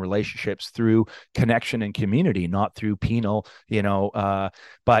broken relationships through connection and community, not through penal,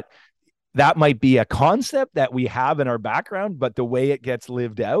 but that might be a concept that we have in our background, but the way it gets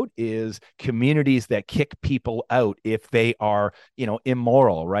lived out is communities that kick people out if they are,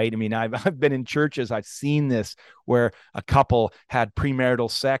 immoral, right? I mean, I've been in churches, I've seen this where a couple had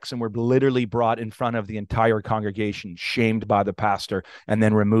premarital sex and were literally brought in front of the entire congregation, shamed by the pastor, and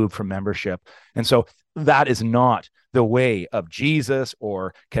then removed from membership. And so that is not the way of Jesus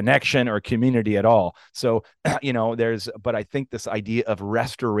or connection or community at all. So, but I think this idea of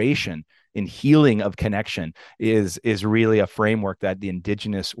restoration in healing of connection is really a framework that the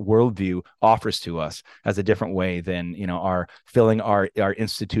Indigenous worldview offers to us as a different way than our filling our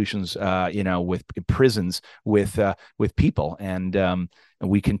institutions with prisons with people, and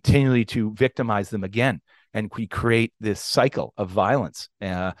we continually to victimize them again, and we create this cycle of violence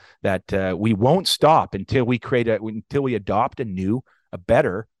that we won't stop until we adopt a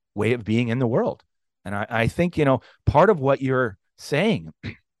better way of being in the world. And I think part of what you're saying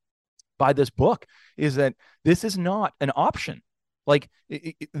by this book is that this is not an option. Like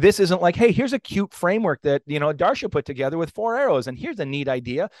this isn't like, hey, here's a cute framework that Darcia put together with 4 arrows, and here's a neat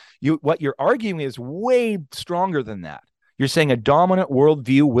idea. What you're arguing is way stronger than that. You're saying a dominant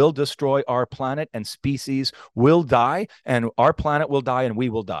worldview will destroy our planet, and species will die, and our planet will die, and we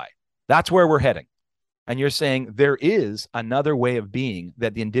will die. That's where we're heading. And you're saying there is another way of being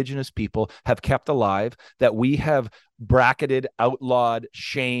that the Indigenous people have kept alive, that we have bracketed, outlawed,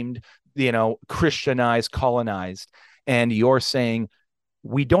 shamed, Christianized, colonized. And you're saying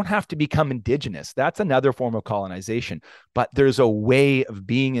we don't have to become Indigenous. That's another form of colonization. But there's a way of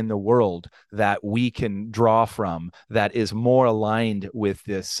being in the world that we can draw from that is more aligned with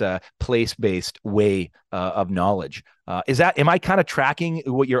this place-based way of knowledge. Am I kind of tracking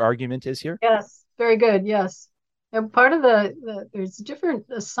what your argument is here? Yes, very good. Yes. And part of there's different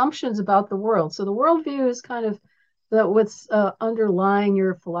assumptions about the world. So the worldview is kind of what's underlying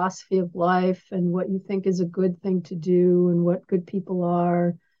your philosophy of life and what you think is a good thing to do and what good people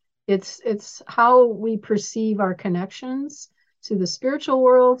are. It's how we perceive our connections to the spiritual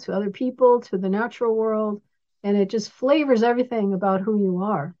world, to other people, to the natural world, and it just flavors everything about who you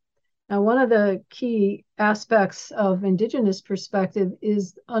are. Now, one of the key aspects of Indigenous perspective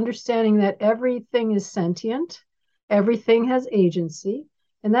is understanding that everything is sentient, everything has agency,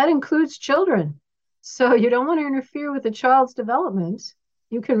 and that includes children. So you don't want to interfere with a child's development.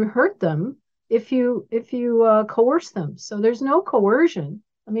 You can hurt them if you coerce them. So there's no coercion.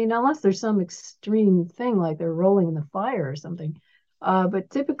 I mean, unless there's some extreme thing like they're rolling in the fire or something.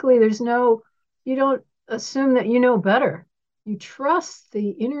 But typically you don't assume that you know better. You trust the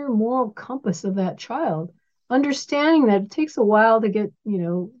inner moral compass of that child, understanding that it takes a while to get,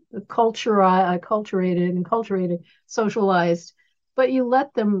 acculturated, socialized, but you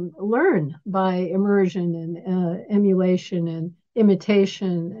let them learn by immersion and emulation and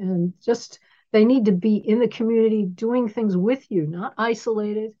imitation, and just they need to be in the community doing things with you, not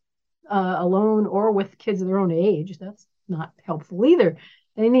isolated, alone, or with kids of their own age. That's not helpful either.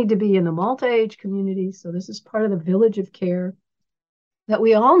 They need to be in the multi-age community. So this is part of the village of care that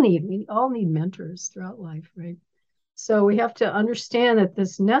we all need. We all need mentors throughout life, right? So we have to understand that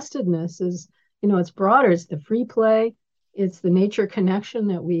this nestedness is, it's broader. It's the free play. It's the nature connection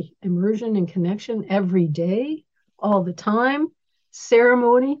that we immersion and connection every day, all the time.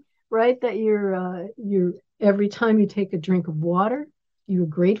 ceremony, right? That you're every time you take a drink of water, you're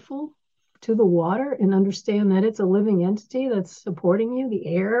grateful to the water and understand that it's a living entity that's supporting you. The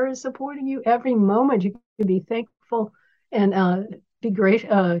air is supporting you. Every moment you can be thankful and be great,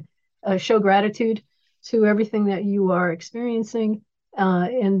 show gratitude to everything that you are experiencing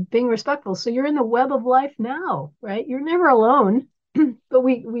and being respectful. So you're in the web of life now, right? You're never alone. But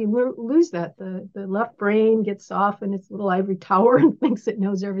we lose that. The left brain gets off in its little ivory tower and thinks it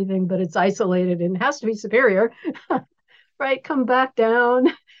knows everything, but it's isolated and has to be superior. Right? Come back down,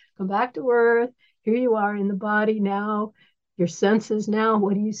 come back to earth. Here you are in the body now, your senses now.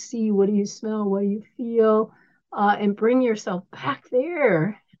 What do you see? What do you smell? What do you feel? And bring yourself back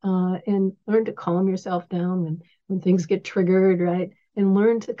there and learn to calm yourself down when things get triggered, right? And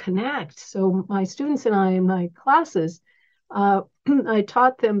learn to connect. So my students and I in my classes, I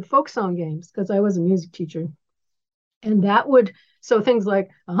taught them folk song games because I was a music teacher. And that would, so things like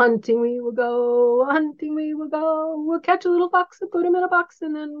a hunting we will go, a hunting we will go, we'll catch a little fox and put him in a box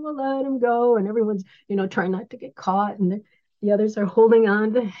and then we'll let him go. And everyone's, trying not to get caught. And the others are holding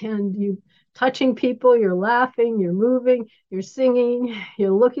on to, and you touching people, you're laughing, you're moving, you're singing,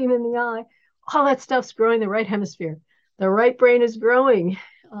 you're looking in the eye. All that stuff's growing the right hemisphere. The right brain is growing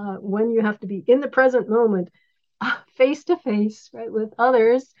when you have to be in the present moment, face to face, right, with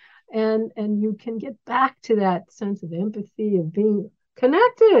others, and you can get back to that sense of empathy, of being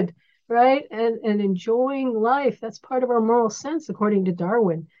connected, right, and enjoying life. That's part of our moral sense, according to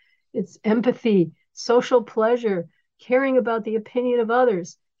Darwin. It's empathy, social pleasure, caring about the opinion of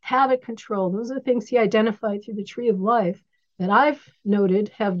others, habit control. Those are the things he identified through the tree of life that I've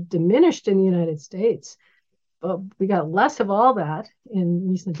noted have diminished in the United States. But we got less of all that in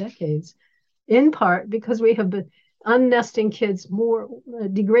recent decades, in part because we have been unnesting kids more,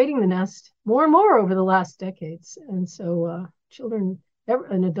 degrading the nest more and more over the last decades. And so children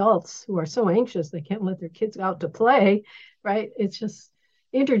and adults who are so anxious they can't let their kids out to play, right? It's just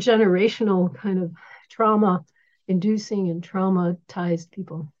intergenerational kind of trauma inducing and traumatized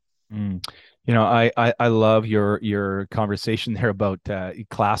people. Mm. I love your conversation there about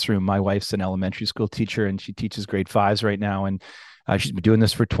classroom. My wife's an elementary school teacher and she teaches grade 5s right now. And she's been doing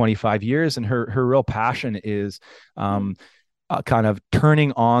this for 25 years. And her real passion is kind of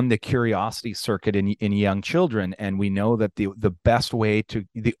turning on the curiosity circuit in young children. And we know that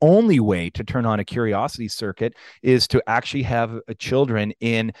the only way to turn on a curiosity circuit is to actually have children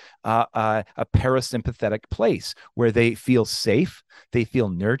in a parasympathetic place where they feel safe, they feel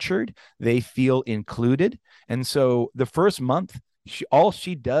nurtured, they feel included. And so the first month, all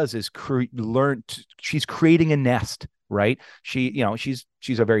she does is she's creating a nest, right?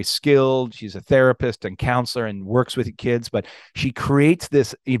 She's a very skilled, she's a therapist and counselor and works with kids, but she creates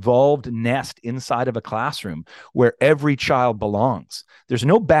this evolved nest inside of a classroom where every child belongs. There's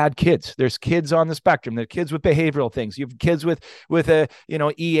no bad kids. There's kids on the spectrum. There's kids with behavioral things. You have kids with a,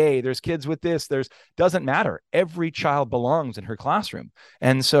 EA. There's kids with this. Doesn't matter. Every child belongs in her classroom.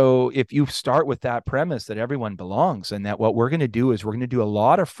 And so if you start with that premise that everyone belongs and that what we're going to do is we're going to do a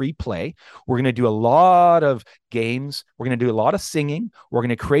lot of free play. We're going to do a lot of games. We're going to do a lot of singing. We're going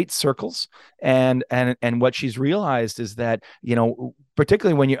to create circles. And what she's realized is that,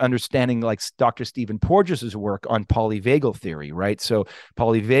 particularly when you're understanding like Dr. Stephen Porges's work on polyvagal theory, right? So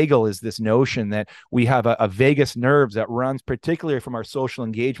polyvagal is this notion that we have a vagus nerve that runs particularly from our social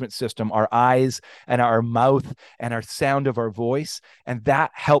engagement system, our eyes and our mouth and our sound of our voice. And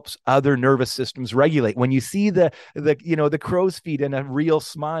that helps other nervous systems regulate. When you see the crow's feet in a real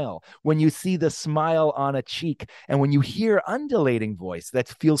smile, when you see the smile on a cheek, and when you hear undulating voice that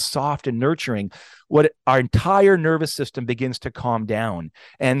feels soft and nurturing, what our entire nervous system begins to calm down.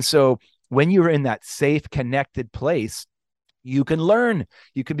 And so when you're in that safe, connected place, you can learn,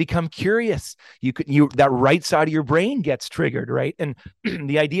 you can become curious, that right side of your brain gets triggered, right? And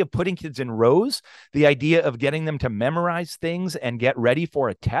the idea of putting kids in rows, the idea of getting them to memorize things and get ready for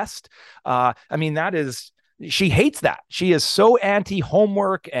a test, she hates that. She is so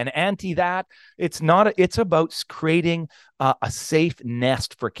anti-homework and anti that. It's about creating a safe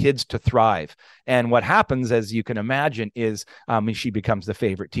nest for kids to thrive. And what happens, as you can imagine, is she becomes the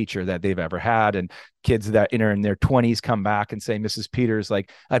favorite teacher that they've ever had. And kids that are in their 20s come back and say, Mrs. Peters,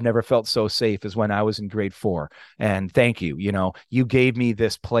 like, I've never felt so safe as when I was in grade 4. And thank you. You gave me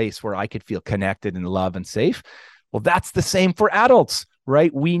this place where I could feel connected and loved and safe. Well, that's the same for adults.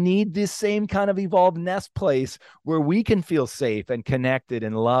 Right? We need this same kind of evolved nest place where we can feel safe and connected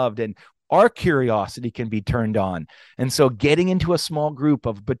and loved, and our curiosity can be turned on. And so getting into a small group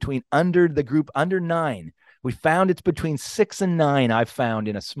of under 9, we found it's between 6 and 9, I've found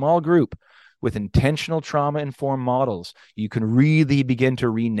in a small group with intentional trauma-informed models, you can really begin to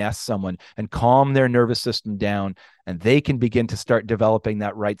re-nest someone and calm their nervous system down, and they can begin to start developing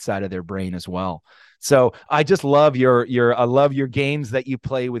that right side of their brain as well. So I just love I love your games that you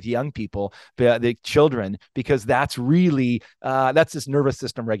play with young people, the children, because that's really that's this nervous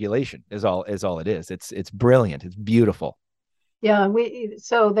system regulation is all it is. It's brilliant. It's beautiful. Yeah,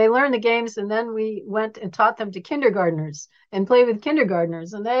 so they learned the games, and then we went and taught them to kindergartners and played with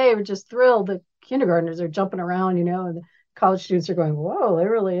kindergartners, and they were just thrilled. The kindergartners are jumping around, and the college students are going, "Whoa, they're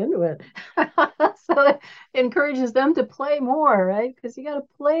really into it." So it encourages them to play more, right? Because you got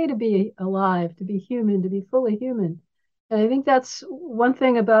to play to be alive, to be human, to be fully human. And I think that's one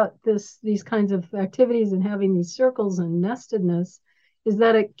thing about these kinds of activities and having these circles and nestedness is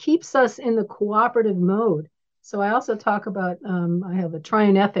that it keeps us in the cooperative mode. So I also talk about, I have a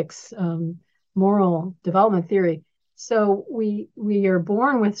triune ethics moral development theory. So we are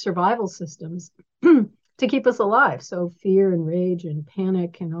born with survival systems to keep us alive. So fear and rage and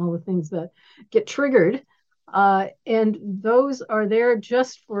panic and all the things that get triggered. And those are there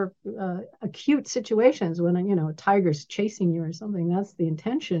just for acute situations when, a tiger's chasing you or something. That's the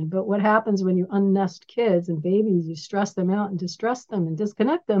intention. But what happens when you unnest kids and babies, you stress them out and distress them and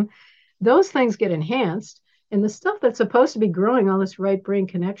disconnect them, those things get enhanced. And the stuff that's supposed to be growing, all this right brain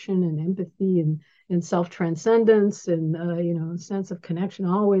connection and empathy and self-transcendence and, sense of connection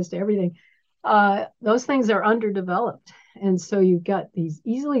always to everything, those things are underdeveloped. And so you've got these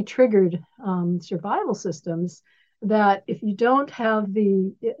easily triggered survival systems that if you don't have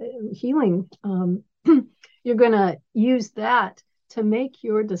the healing, you're going to use that to make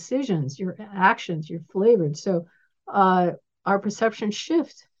your decisions, your actions, your flavored. So our perception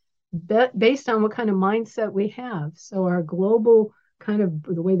shift based on what kind of mindset we have. So our global kind of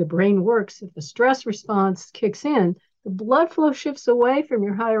the way the brain works, if the stress response kicks in, the blood flow shifts away from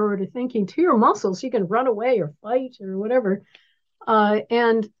your higher order thinking to your muscles. You can run away or fight or whatever.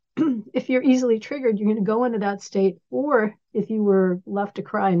 And if you're easily triggered, you're going to go into that state. Or if you were left to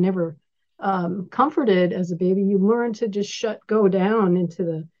cry and never comforted as a baby, you learn to just go down into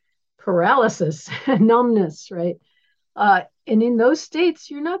the paralysis, numbness, right? And in those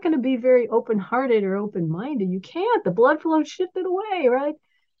states, you're not going to be very open-hearted or open-minded. You can't. The blood flow shifted away, right?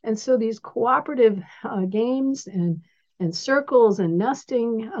 And so these cooperative games and circles and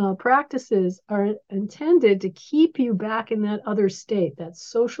nesting practices are intended to keep you back in that other state, that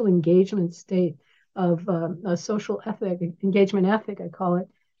social engagement state of a social ethic, engagement ethic, I call it,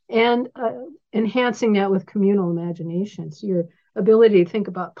 and enhancing that with communal imagination. So your ability to think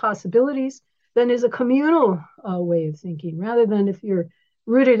about possibilities then is a communal way of thinking, rather than if you're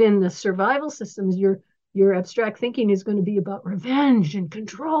rooted in the survival systems, your abstract thinking is going to be about revenge and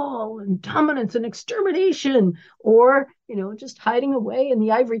control and dominance and extermination, or just hiding away in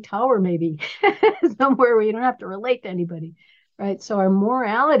the ivory tower, maybe somewhere where you don't have to relate to anybody, right? So our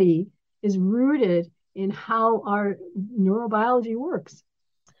morality is rooted in how our neurobiology works.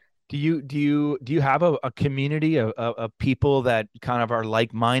 Do you have a community of people that kind of are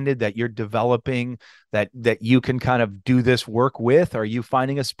like-minded that you're developing that you can kind of do this work with? Are you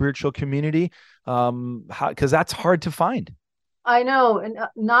finding a spiritual community? Because that's hard to find. I know, and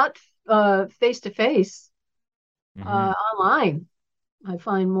not face to face, online. I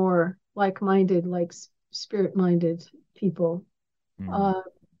find more like-minded, like spirit-minded people. Mm.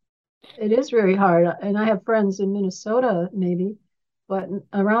 It is very hard, and I have friends in Minnesota, maybe. But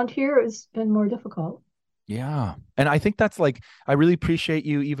around here, it's been more difficult. Yeah. And I think that's I really appreciate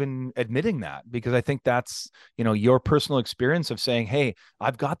you even admitting that, because I think that's, your personal experience of saying, hey,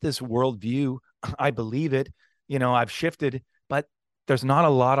 I've got this worldview. I believe it. I've shifted, but there's not a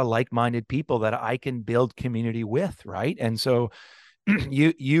lot of like-minded people that I can build community with. Right. And so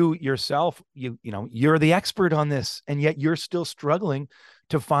you yourself, you're the expert on this, and yet you're still struggling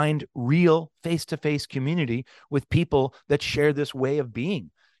to find real face-to-face community with people that share this way of being.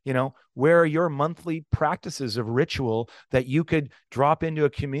 Where are your monthly practices of ritual that you could drop into a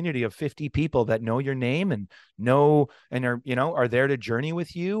community of 50 people that know your name and are there to journey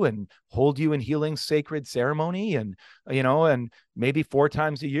with you and hold you in healing sacred ceremony, and maybe 4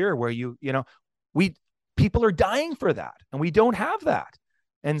 times a year where people are dying for that, and we don't have that.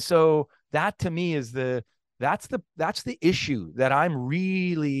 And so that to me is that's the issue that I'm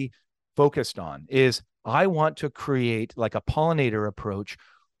really focused on. Is I want to create like a pollinator approach,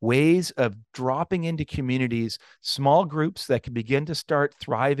 ways of dropping into communities, small groups that can begin to start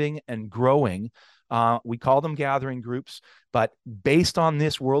thriving and growing. We call them gathering groups, but based on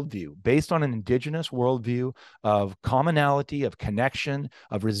this worldview, based on an Indigenous worldview of commonality, of connection,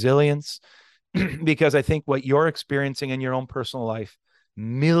 of resilience, because I think what you're experiencing in your own personal life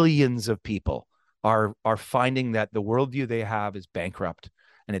millions of people are finding that the worldview they have is bankrupt,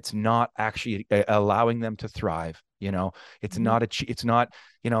 and it's not actually allowing them to thrive. It's not it's not,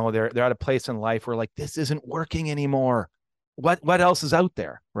 they're at a place in life where, like, this isn't working anymore. What else is out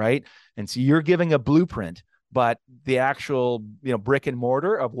there, right? And so you're giving a blueprint, but the actual, brick and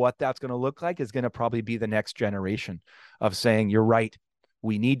mortar of what that's going to look like is going to probably be the next generation of saying, you're right,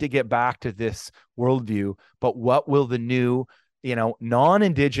 we need to get back to this worldview, but what will the new,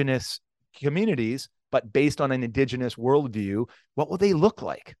 non-Indigenous communities, but based on an Indigenous worldview, what will they look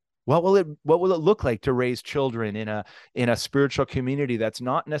like? What will it look like to raise children in a spiritual community that's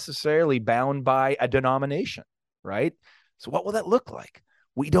not necessarily bound by a denomination, right? So what will that look like?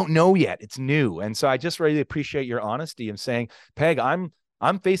 We don't know yet. It's new. And so I just really appreciate your honesty in saying, Peg, I'm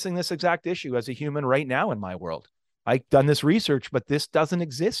facing this exact issue as a human right now in my world. I've done this research, but this doesn't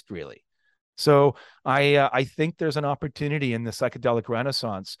exist really. So I think there's an opportunity in the psychedelic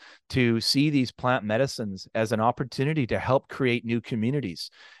renaissance to see these plant medicines as an opportunity to help create new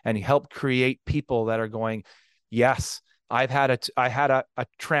communities and help create people that are going, yes, I had a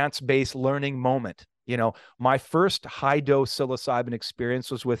trance-based learning moment. My first high dose psilocybin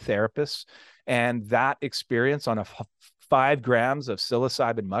experience was with therapists, and that experience on 5 grams of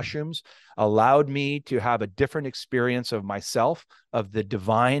psilocybin mushrooms allowed me to have a different experience of myself, of the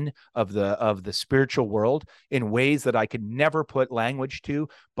divine, of the spiritual world in ways that I could never put language to.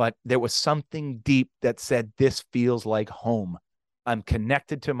 But there was something deep that said, this feels like home. I'm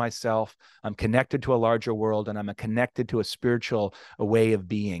connected to myself. I'm connected to a larger world, and I'm connected to a way of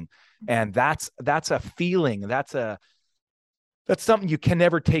being. And that's a feeling. That's something you can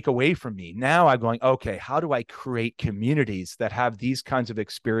never take away from me. Now I'm going, okay, how do I create communities that have these kinds of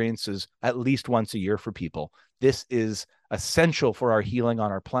experiences at least once a year for people? This is essential for our healing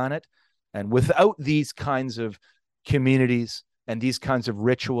on our planet. And without these kinds of communities and these kinds of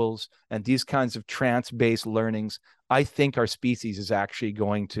rituals and these kinds of trance-based learnings, I think our species is actually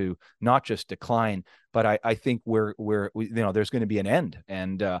going to not just decline, but I think there's going to be an end.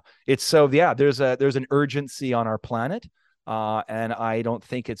 And it's so, yeah, there's an urgency on our planet. And I don't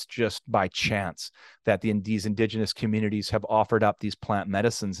think it's just by chance that these Indigenous communities have offered up these plant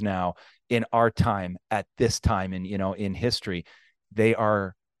medicines now in our time, at this time in history. They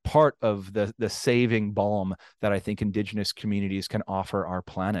are part of the saving balm that I think Indigenous communities can offer our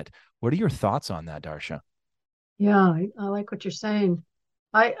planet. What are your thoughts on that, Darcia? Yeah, I like what you're saying.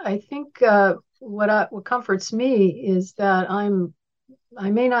 I think what comforts me is that I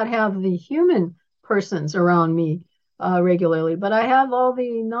may not have the human persons around me regularly, but I have all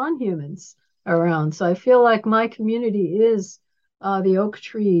the non-humans around. So I feel like my community is the oak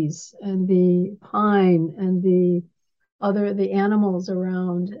trees and the pine and the animals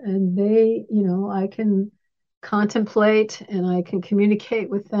around, and I can contemplate and I can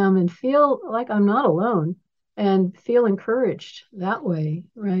communicate with them and feel like I'm not alone and feel encouraged that way,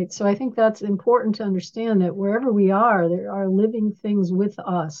 right? So I think that's important to understand, that wherever we are, there are living things with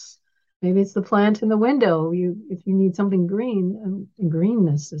us. Maybe it's the plant in the window. If you need something green, and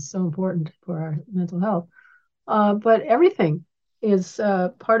greenness is so important for our mental health. But everything is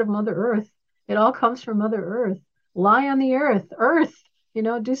part of Mother Earth. It all comes from Mother Earth. Lie on the earth,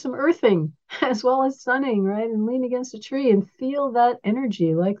 do some earthing as well as sunning, right? And lean against a tree and feel that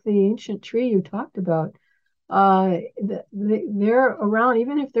energy, like the ancient tree you talked about. They're around,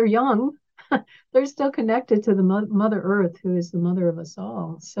 even if they're young, they're still connected to the Mother Earth, who is the mother of us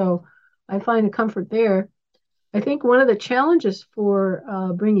all. So I find a comfort there. I think one of the challenges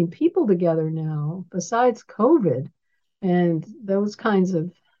for bringing people together now, besides COVID and those kinds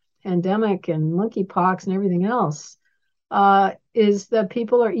of pandemic and monkeypox and everything else, is that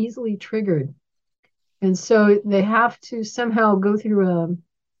people are easily triggered. And so they have to somehow go through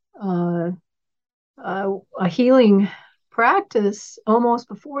a healing practice almost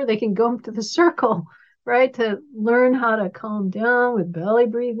before they can go into the circle, right? To learn how to calm down with belly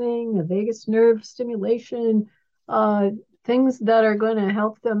breathing, the vagus nerve stimulation, things that are going to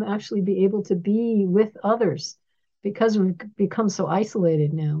help them actually be able to be with others, because we've become so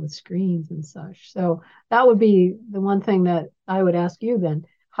isolated now with screens and such. So that would be the one thing that I would ask you then.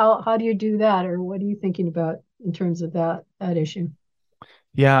 How do you do that, or what are you thinking about in terms of that issue?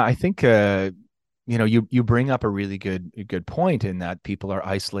 Yeah, I think you bring up a really good point in that people are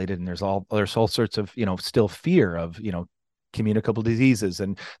isolated, and there's all sorts of still fear of communicable diseases,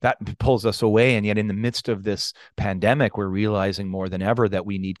 and that pulls us away. And yet in the midst of this pandemic, we're realizing more than ever that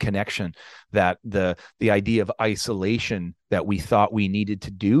we need connection, that the idea of isolation that we thought we needed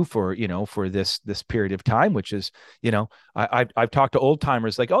to do for this period of time, which is I've talked to old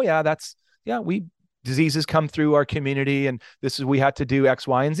timers like, oh yeah, diseases come through our community, and we had to do X,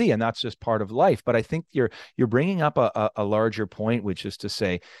 Y, and Z, and that's just part of life. But I think you're bringing up a larger point, which is to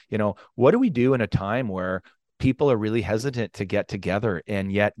say, what do we do in a time where people are really hesitant to get together,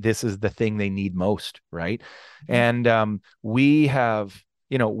 and yet this is the thing they need most, right? And we have,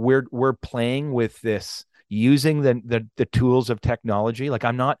 we're playing with this, using the tools of technology. Like,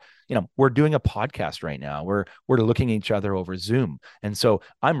 I'm not, we're doing a podcast right now. We're looking at each other over Zoom. And so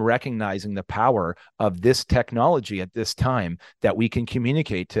I'm recognizing the power of this technology at this time, that we can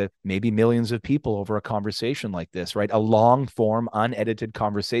communicate to maybe millions of people over a conversation like this, right? A long form, unedited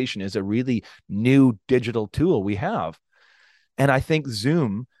conversation is a really new digital tool we have. And I think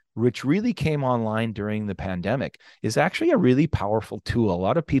Zoom, which really came online during the pandemic, is actually a really powerful tool. A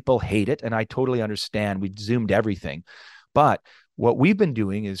lot of people hate it, and I totally understand. We Zoomed everything. But what we've been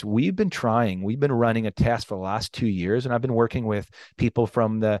doing is we've been running a test for the last 2 years, and I've been working with people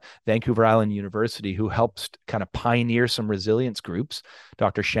from the Vancouver Island University who helped kind of pioneer some resilience groups,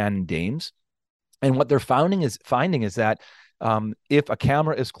 Dr. Shannon Dames. And what they're finding is that if a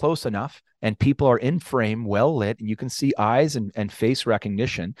camera is close enough and people are in frame, well lit, and you can see eyes and face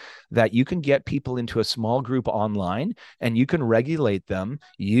recognition, that you can get people into a small group online, and you can regulate them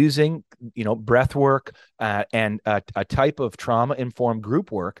using, breath work and a type of trauma-informed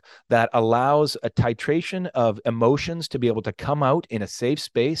group work that allows a titration of emotions to be able to come out in a safe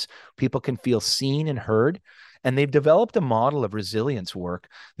space. People can feel seen and heard. And they've developed a model of resilience work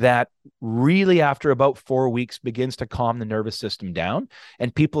that really, after about 4 weeks, begins to calm the nervous system down,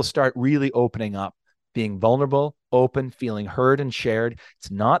 and people start really opening up, being vulnerable, open, feeling heard and shared.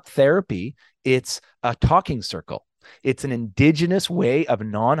 It's not therapy. It's a talking circle. It's an Indigenous way of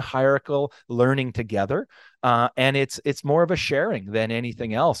non-hierarchical learning together. And it's more of a sharing than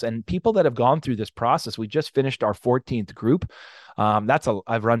anything else. And people that have gone through this process, we just finished our 14th group.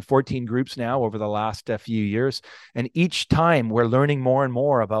 I've run 14 groups now over the last few years, and each time we're learning more and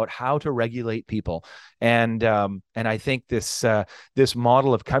more about how to regulate people. And I think this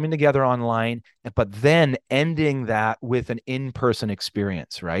model of coming together online, but then ending that with an in-person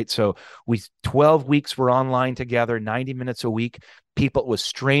experience, right? So 12 weeks we're online together, 90 minutes a week. People with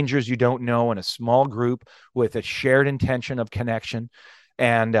strangers you don't know in a small group with a shared intention of connection,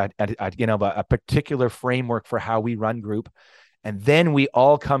 and a particular framework for how we run group. And then we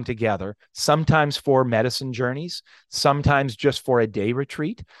all come together, sometimes for medicine journeys, sometimes just for a day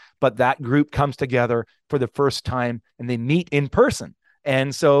retreat. But that group comes together for the first time, and they meet in person.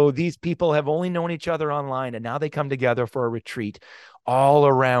 And so these people have only known each other online, and now they come together for a retreat all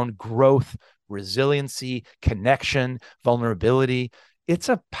around growth, resiliency, connection, vulnerability. It's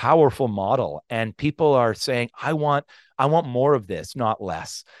a powerful model, and people are saying, I want more of this, not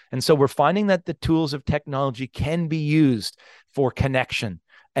less. And so we're finding that the tools of technology can be used for connection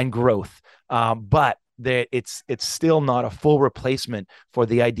and growth, but it's still not a full replacement for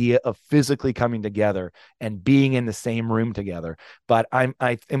the idea of physically coming together and being in the same room together. But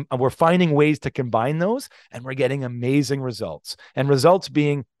we're finding ways to combine those, and we're getting amazing results. And results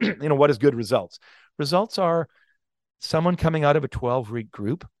being, what is good results? Results are someone coming out of a 12-week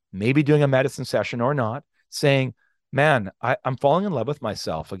group, maybe doing a medicine session or not, saying, man, I'm falling in love with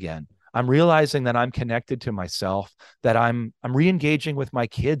myself again. I'm realizing that I'm connected to myself, that I'm re-engaging with my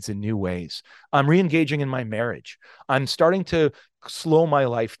kids in new ways. I'm re-engaging in my marriage. I'm starting to slow my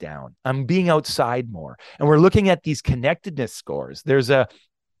life down. I'm being outside more. And we're looking at these connectedness scores.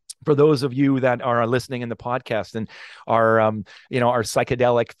 For those of you that are listening in the podcast and are, our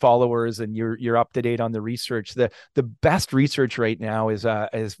psychedelic followers, and you're up to date on the research, the best research right now is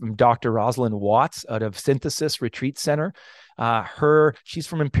from Dr. Rosalind Watts out of Synthesis Retreat Center. She's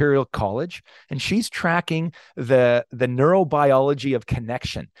from Imperial College, and she's tracking the neurobiology of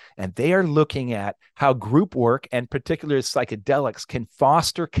connection. And they are looking at how group work, and particularly psychedelics, can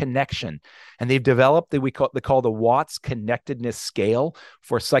foster connection. And they've developed they call the Watts Connectedness Scale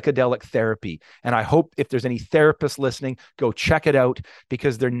for psychedelic therapy. And I hope if there's any therapists listening, go check it out,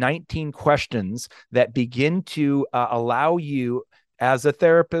 because there are 19 questions that begin to allow you, as a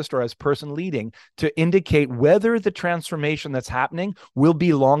therapist or as person leading, to indicate whether the transformation that's happening will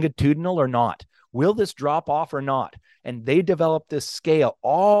be longitudinal or not. Will this drop off or not? And they develop this scale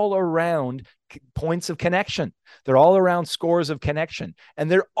all around points of connection. They're all around scores of connection,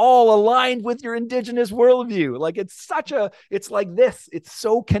 and they're all aligned with your Indigenous worldview. Like, it's like this. It's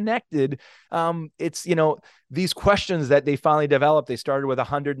so connected. These questions that they finally developed, they started with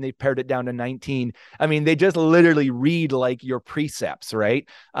 100 and they pared it down to 19. I mean, they just literally read like your precepts, right?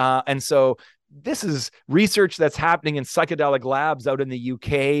 And so this is research that's happening in psychedelic labs out in the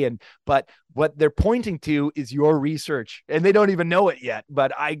UK, but what they're pointing to is your research, and they don't even know it yet,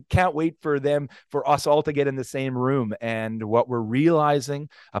 but I can't wait for us all to get in the same room. And what we're realizing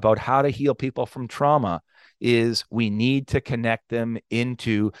about how to heal people from trauma is we need to connect them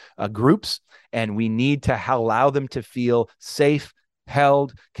into groups, and we need to allow them to feel safe,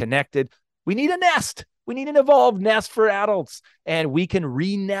 held, connected. We need a nest. We need an evolved nest for adults, and we can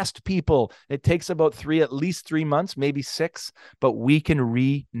re-nest people. It takes about at least 3 months, maybe 6, but we can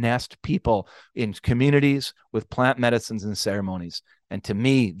re-nest people in communities with plant medicines and ceremonies. And to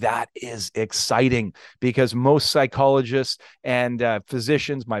me, that is exciting, because most psychologists and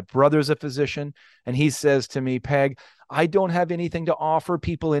physicians, my brother's a physician, and he says to me, Peg, I don't have anything to offer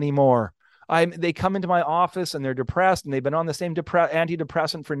people anymore. They come into my office and they're depressed, and they've been on the same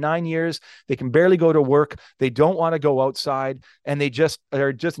antidepressant for 9 years. They can barely go to work. They don't want to go outside, and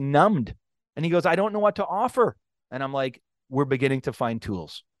they're just numbed. And he goes, I don't know what to offer. And I'm like, we're beginning to find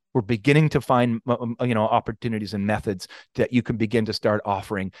tools. We're beginning to find, opportunities and methods that you can begin to start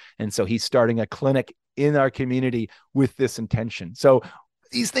offering. And so he's starting a clinic in our community with this intention. So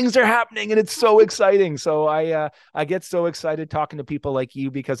these things are happening, and it's so exciting. So I get so excited talking to people like you,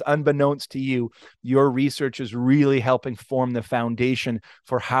 because unbeknownst to you, your research is really helping form the foundation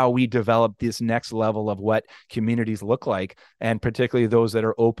for how we develop this next level of what communities look like, and particularly those that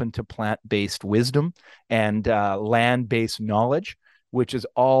are open to plant-based wisdom and land-based knowledge, which has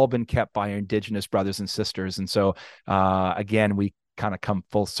all been kept by our Indigenous brothers and sisters. And so again, we kind of come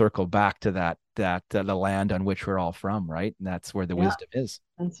full circle back to that the land on which we're all from, right? And that's where the wisdom is.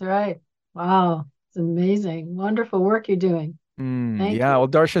 That's right. Wow. It's amazing. Wonderful work you're doing. Thank Yeah. you. Well,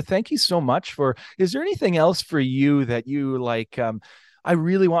 Darcia, thank you so much is there anything else for you that you like? I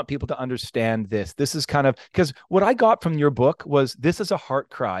really want people to understand this. This is kind of, because what I got from your book was, this is a heart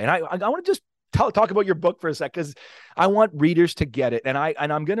cry. And I want to just talk about your book for a sec, because I want readers to get it. And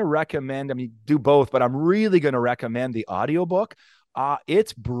I'm going to recommend, do both, but I'm really going to recommend the audiobook.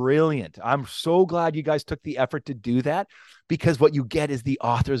 It's brilliant. I'm so glad you guys took the effort to do that, because what you get is the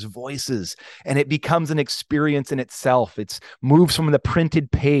author's voices, and it becomes an experience in itself. It's moves from the printed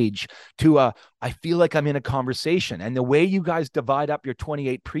page to I feel like I'm in a conversation. And the way you guys divide up your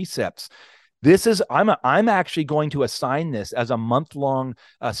 28 precepts, I'm actually going to assign this as a month-long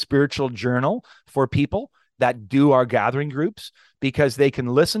spiritual journal for people that do our gathering groups, because they can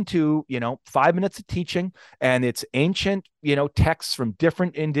listen to, 5 minutes of teaching, and it's ancient, texts from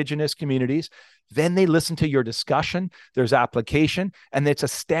different Indigenous communities. Then they listen to your discussion. There's application, and it's a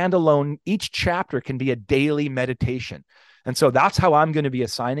standalone. Each chapter can be a daily meditation. And so that's how I'm going to be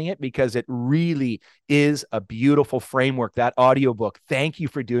assigning it, because it really is a beautiful framework, that audiobook. Thank you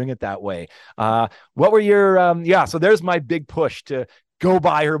for doing it that way. What were your, so there's my big push to go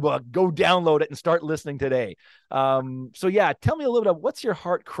buy her book, go download it, and start listening today. Tell me a little bit of, what's your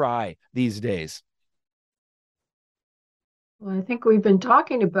heart cry these days? Well, I think we've been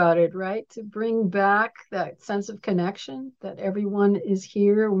talking about it, right? To bring back that sense of connection, that everyone is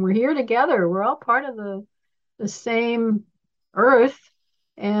here and we're here together. We're all part of the same earth,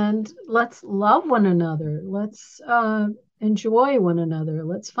 and let's love one another. Let's enjoy one another.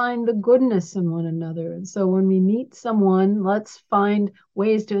 Let's find the goodness in one another. And so when we meet someone, let's find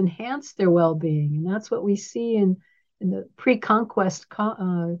ways to enhance their well-being. And that's what we see in the pre-conquest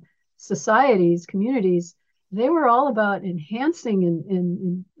societies, communities. They were all about enhancing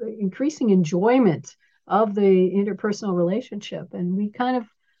and increasing enjoyment of the interpersonal relationship. And we kind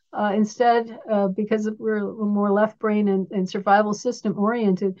of instead, because we're more left brain and survival system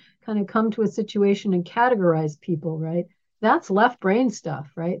oriented, kind of come to a situation and categorize people, right? That's left brain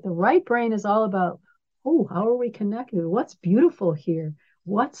stuff, right? The right brain is all about, oh, how are we connected? What's beautiful here?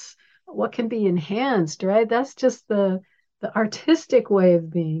 What can be enhanced, right? That's just the artistic way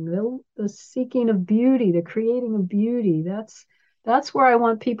of being, the seeking of beauty, the creating of beauty. That's where I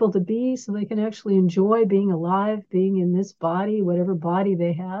want people to be, so they can actually enjoy being alive, being in this body, whatever body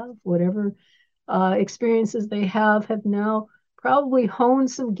they have, whatever experiences they have now probably honed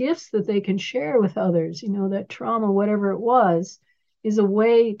some gifts that they can share with others. That trauma, whatever it was, is a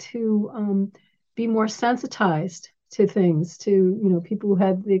way to be more sensitized to things, to, people who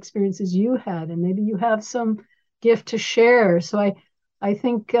had the experiences you had, and maybe you have some gift to share. So I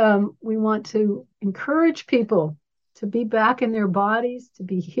think we want to encourage people to be back in their bodies, to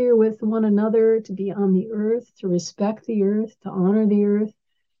be here with one another, to be on the earth, to respect the earth, to honor the earth,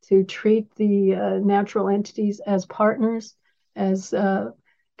 to treat the natural entities as partners, as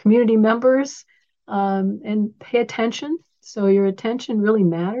community members, and pay attention. So your attention really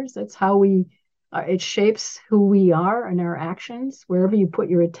matters. That's how it shapes who we are and our actions. Wherever you put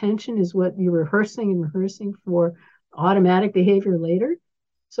your attention is what you're rehearsing for automatic behavior later.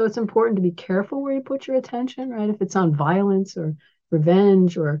 So it's important to be careful where you put your attention, right? If it's on violence or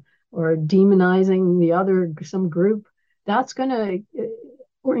revenge or demonizing some group, that's going to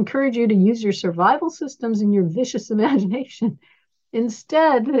or encourage you to use your survival systems and your vicious imagination.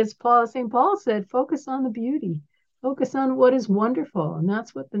 Instead, as St. Paul said, focus on the beauty, focus on what is wonderful. And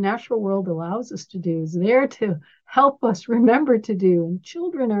that's what the natural world allows us to do, is there to help us remember to do. And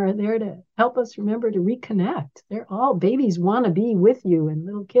children are there to help us remember to reconnect. Babies want to be with you, and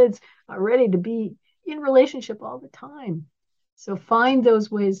little kids are ready to be in relationship all the time. So find those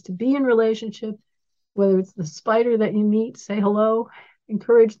ways to be in relationship, whether it's the spider that you meet, say hello,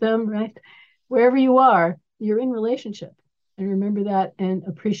 encourage them, right? Wherever you are, you're in relationship. And remember that and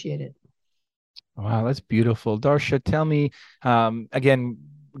appreciate it. Wow, that's beautiful. Darcia, tell me,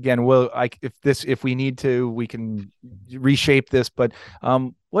 if we need to, we can reshape this, but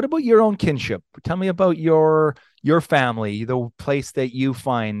what about your own kinship? Tell me about your family, the place that you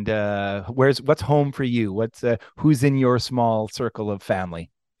find, what's home for you? Who's in your small circle of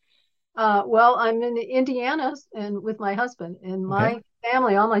family? Well, I'm in Indiana and with my husband, and Okay. my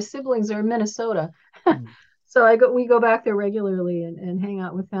family, all my siblings are in Minnesota. Mm. So we go back there regularly and hang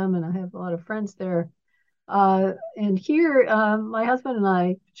out with them, and I have a lot of friends there. And here, my husband and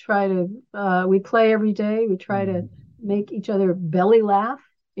I we play every day. We try to make each other belly laugh,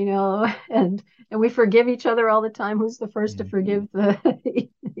 and we forgive each other all the time. Who's the first to forgive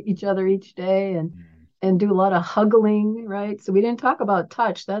each other each day, and do a lot of huggling, right? So we didn't talk about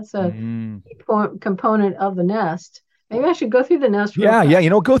touch. That's a Mm. component of the nest. Maybe I should go through the nest real Yeah, fast.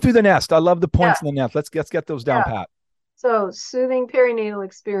 yeah. Go through the nest. I love the Yeah, points in the nest. Let's get those down, yeah. Pat. So soothing perinatal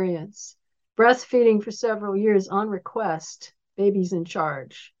experience, breastfeeding for several years on request, baby's in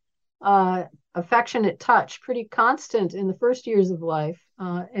charge. Affectionate touch, pretty constant in the first years of life,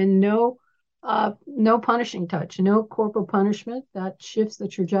 and no punishing touch, no corporal punishment. That shifts the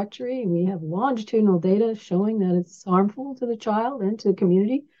trajectory. We have longitudinal data showing that it's harmful to the child and to the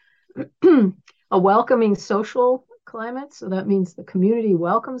community. A welcoming social climate, so that means the community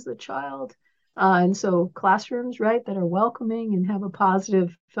welcomes the child. And so classrooms, right, that are welcoming and have a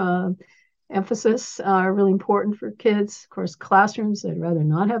positive emphasis are really important for kids. Of course, classrooms, I'd rather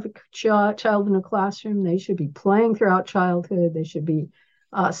not have a child in a classroom. They should be playing throughout childhood. They should be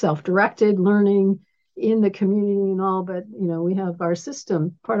self-directed learning in the community and all. But, we have our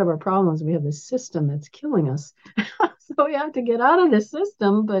system. Part of our problem is we have this system that's killing us. So we have to get out of this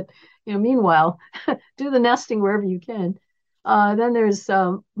system. But, meanwhile, do the nesting wherever you can. Then there's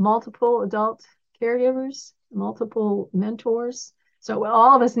multiple adult caregivers, multiple mentors. So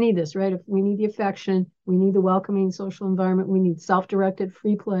all of us need this, right? If we need the affection, we need the welcoming social environment, we need self-directed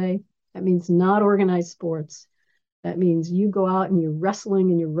free play. That means not organized sports. That means you go out and you're wrestling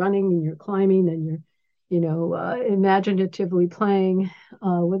and you're running and you're climbing and you're, imaginatively playing,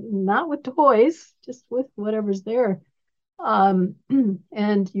 not with toys, just with whatever's there. And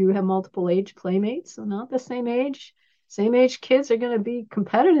you have multiple age playmates, so not the same age. Same age kids are going to be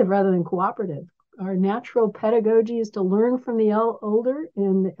competitive rather than cooperative. Our natural pedagogy is to learn from the older,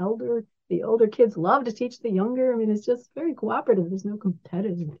 and the older kids love to teach the younger. I mean, it's just very cooperative. There's no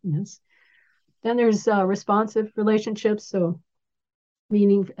competitiveness. Then there's responsive relationships. So,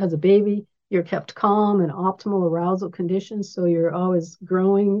 meaning as a baby, you're kept calm and optimal arousal conditions. So you're always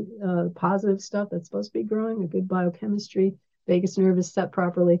growing positive stuff that's supposed to be growing, a good biochemistry, vagus nerve is set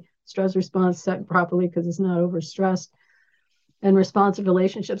properly, stress response set properly because it's not overstressed, and responsive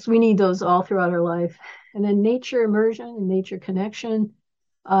relationships. We need those all throughout our life. And then nature immersion and nature connection.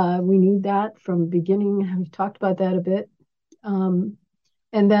 We need that from beginning. We've talked about that a bit. And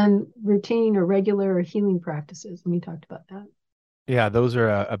then routine or regular healing practices. And we talked about that. Yeah, those are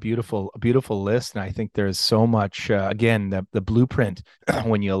a beautiful list. And I think there's so much, again, the blueprint,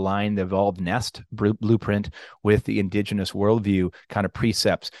 when you align the evolved nest blueprint with the indigenous worldview kind of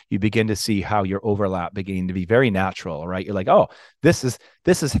precepts, you begin to see how your overlap beginning to be very natural, right? You're like, oh, this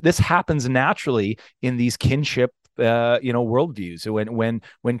happens naturally in these kinship worldviews. So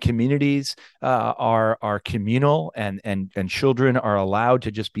when communities are communal and children are allowed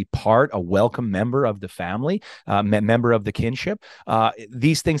to just be a welcome member of the family, member of the kinship,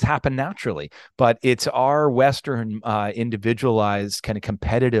 these things happen naturally. But it's our Western individualized kind of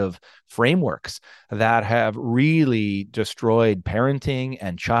competitive frameworks that have really destroyed parenting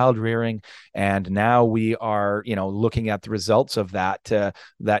and child rearing. And now we are, looking at the results of that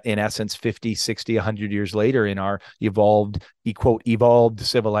in essence, 50, 60, 100 years later in our evolved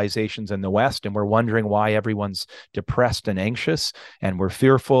civilizations in the West, and we're wondering why everyone's depressed and anxious, and we're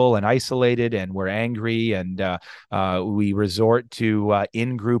fearful and isolated, and we're angry, and we resort to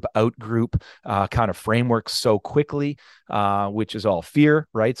in-group, out-group kind of frameworks so quickly, which is all fear,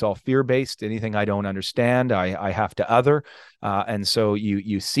 right? It's all fear-based. Anything I don't understand, I have to other. And so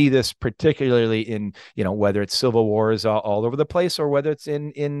you see this particularly in, whether it's civil wars all over the place, or whether it's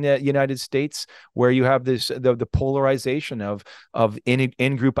in United States, where you have the polarization of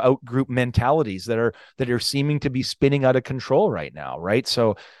in-group, out-group mentalities that are seeming to be spinning out of control right now, right?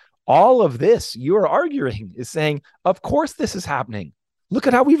 So all of this you're arguing is saying, of course this is happening. Look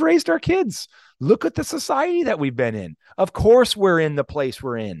at how we've raised our kids. Look at the society that we've been in. Of course we're in the place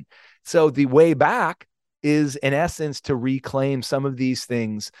we're in. So the way back is, in essence, to reclaim some of these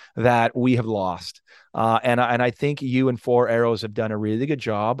things that we have lost. And I think you and Four Arrows have done a really good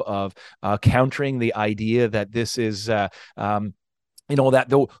job of countering the idea that this is that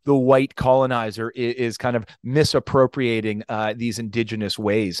the white colonizer is kind of misappropriating these indigenous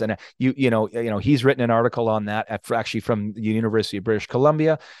ways. And he's written an article on that actually from the University of British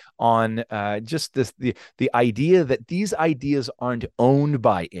Columbia on just the idea that these ideas aren't owned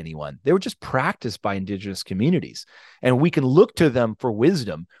by anyone. They were just practiced by Indigenous communities, and we can look to them for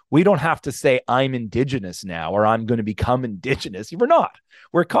wisdom. We don't have to say, I'm Indigenous now, or I'm going to become Indigenous. We're not.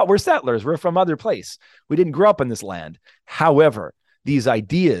 We're settlers. We're from other place. We didn't grow up in this land. However, these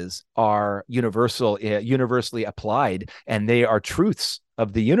ideas are universally applied, and they are truths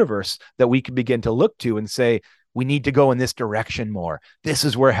of the universe that we can begin to look to and say, we need to go in this direction more. This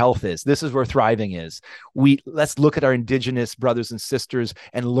is where health is. This is where thriving is. Let's look at our Indigenous brothers and sisters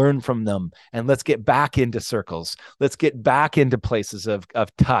and learn from them. And let's get back into circles. Let's get back into places of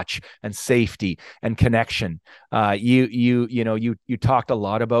touch and safety and connection. You talked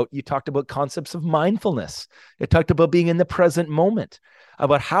about concepts of mindfulness. You talked about being in the present moment,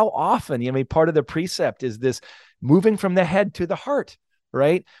 about how often, part of the precept is this moving from the head to the heart.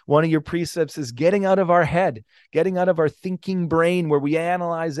 Right? One of your precepts is getting out of our head, getting out of our thinking brain where we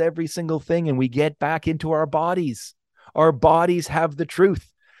analyze every single thing, and we get back into our bodies. Our bodies have the truth.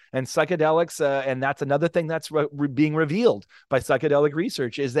 And psychedelics, and that's another thing that's being revealed by psychedelic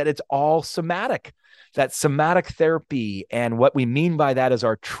research, is that it's all somatic. That somatic therapy, and what we mean by that is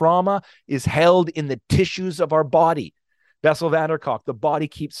our trauma is held in the tissues of our body. Bessel van der Kolk, the body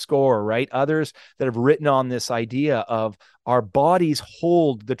keeps score, right? Others that have written on this idea of our bodies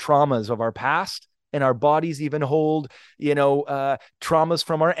hold the traumas of our past, and our bodies even hold, traumas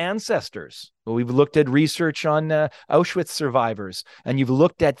from our ancestors. We've looked at research on Auschwitz survivors, and you've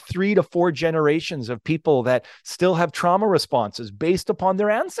looked at 3 to 4 generations of people that still have trauma responses based upon their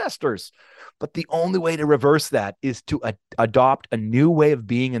ancestors. But the only way to reverse that is to adopt a new way of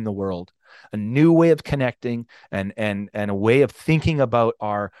being in the world, a new way of connecting, and a way of thinking about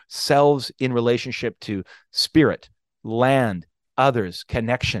ourselves in relationship to spirit, land, others,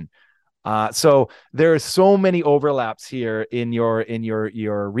 connection. So there are so many overlaps here in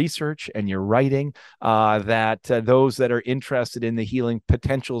your research and your writing that those that are interested in the healing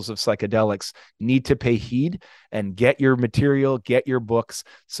potentials of psychedelics need to pay heed and get your material, get your books,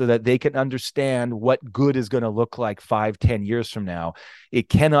 so that they can understand what good is going to look like 5-10 years from now. It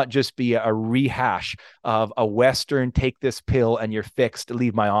cannot just be a rehash of a Western take this pill and you're fixed,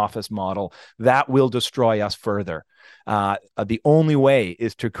 leave my office model. That will destroy us further. The only way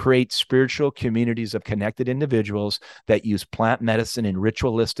is to create spiritual communities of connected individuals that use plant medicine in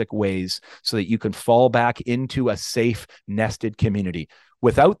ritualistic ways, so that you can fall back into a safe, nested community.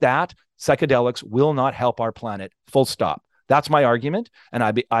 Without that, psychedelics will not help our planet, full stop. That's my argument. And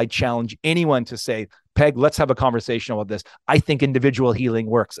I challenge anyone to say, Peg, let's have a conversation about this. I think individual healing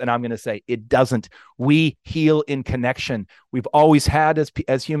works. And I'm going to say it doesn't. We heal in connection. We've always had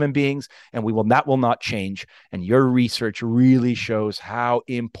as human beings, and that will not change. And your research really shows how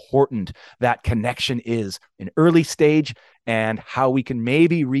important that connection is in early stage, and how we can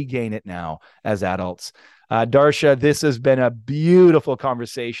maybe regain it now as adults. Darcia, this has been a beautiful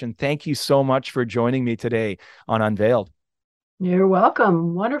conversation. Thank you so much for joining me today on Unveiled. You're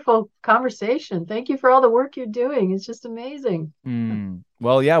welcome. Wonderful conversation. Thank you for all the work you're doing. It's just amazing.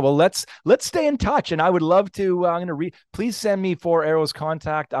 Well, yeah. Well, let's stay in touch. And I would love to. I'm going to please send me Four Arrows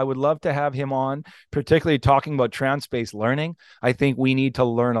contact. I would love to have him on, particularly talking about trance-based learning. I think we need to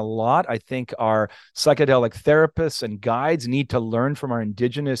learn a lot. I think our psychedelic therapists and guides need to learn from our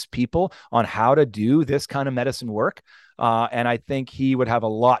Indigenous people on how to do this kind of medicine work. And I think he would have a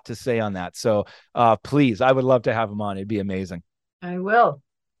lot to say on that. So please, I would love to have him on. It'd be amazing. I will.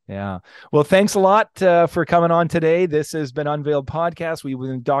 Yeah. Well, thanks a lot for coming on today. This has been Unveiled Podcast. We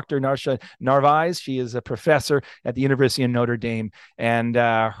with Dr. Darcia Narvaez. She is a professor at the University of Notre Dame. And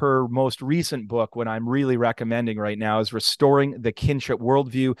her most recent book, what I'm really recommending right now, is Restoring the Kinship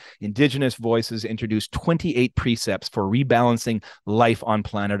Worldview. Indigenous Voices introduce 28 precepts for rebalancing life on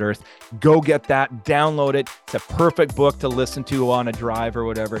planet Earth. Go get that. Download it. It's a perfect book to listen to on a drive or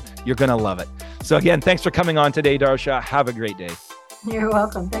whatever. You're going to love it. So again, thanks for coming on today, Darcia. Have a great day. You're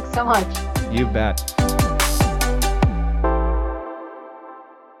welcome. Thanks so much. You bet.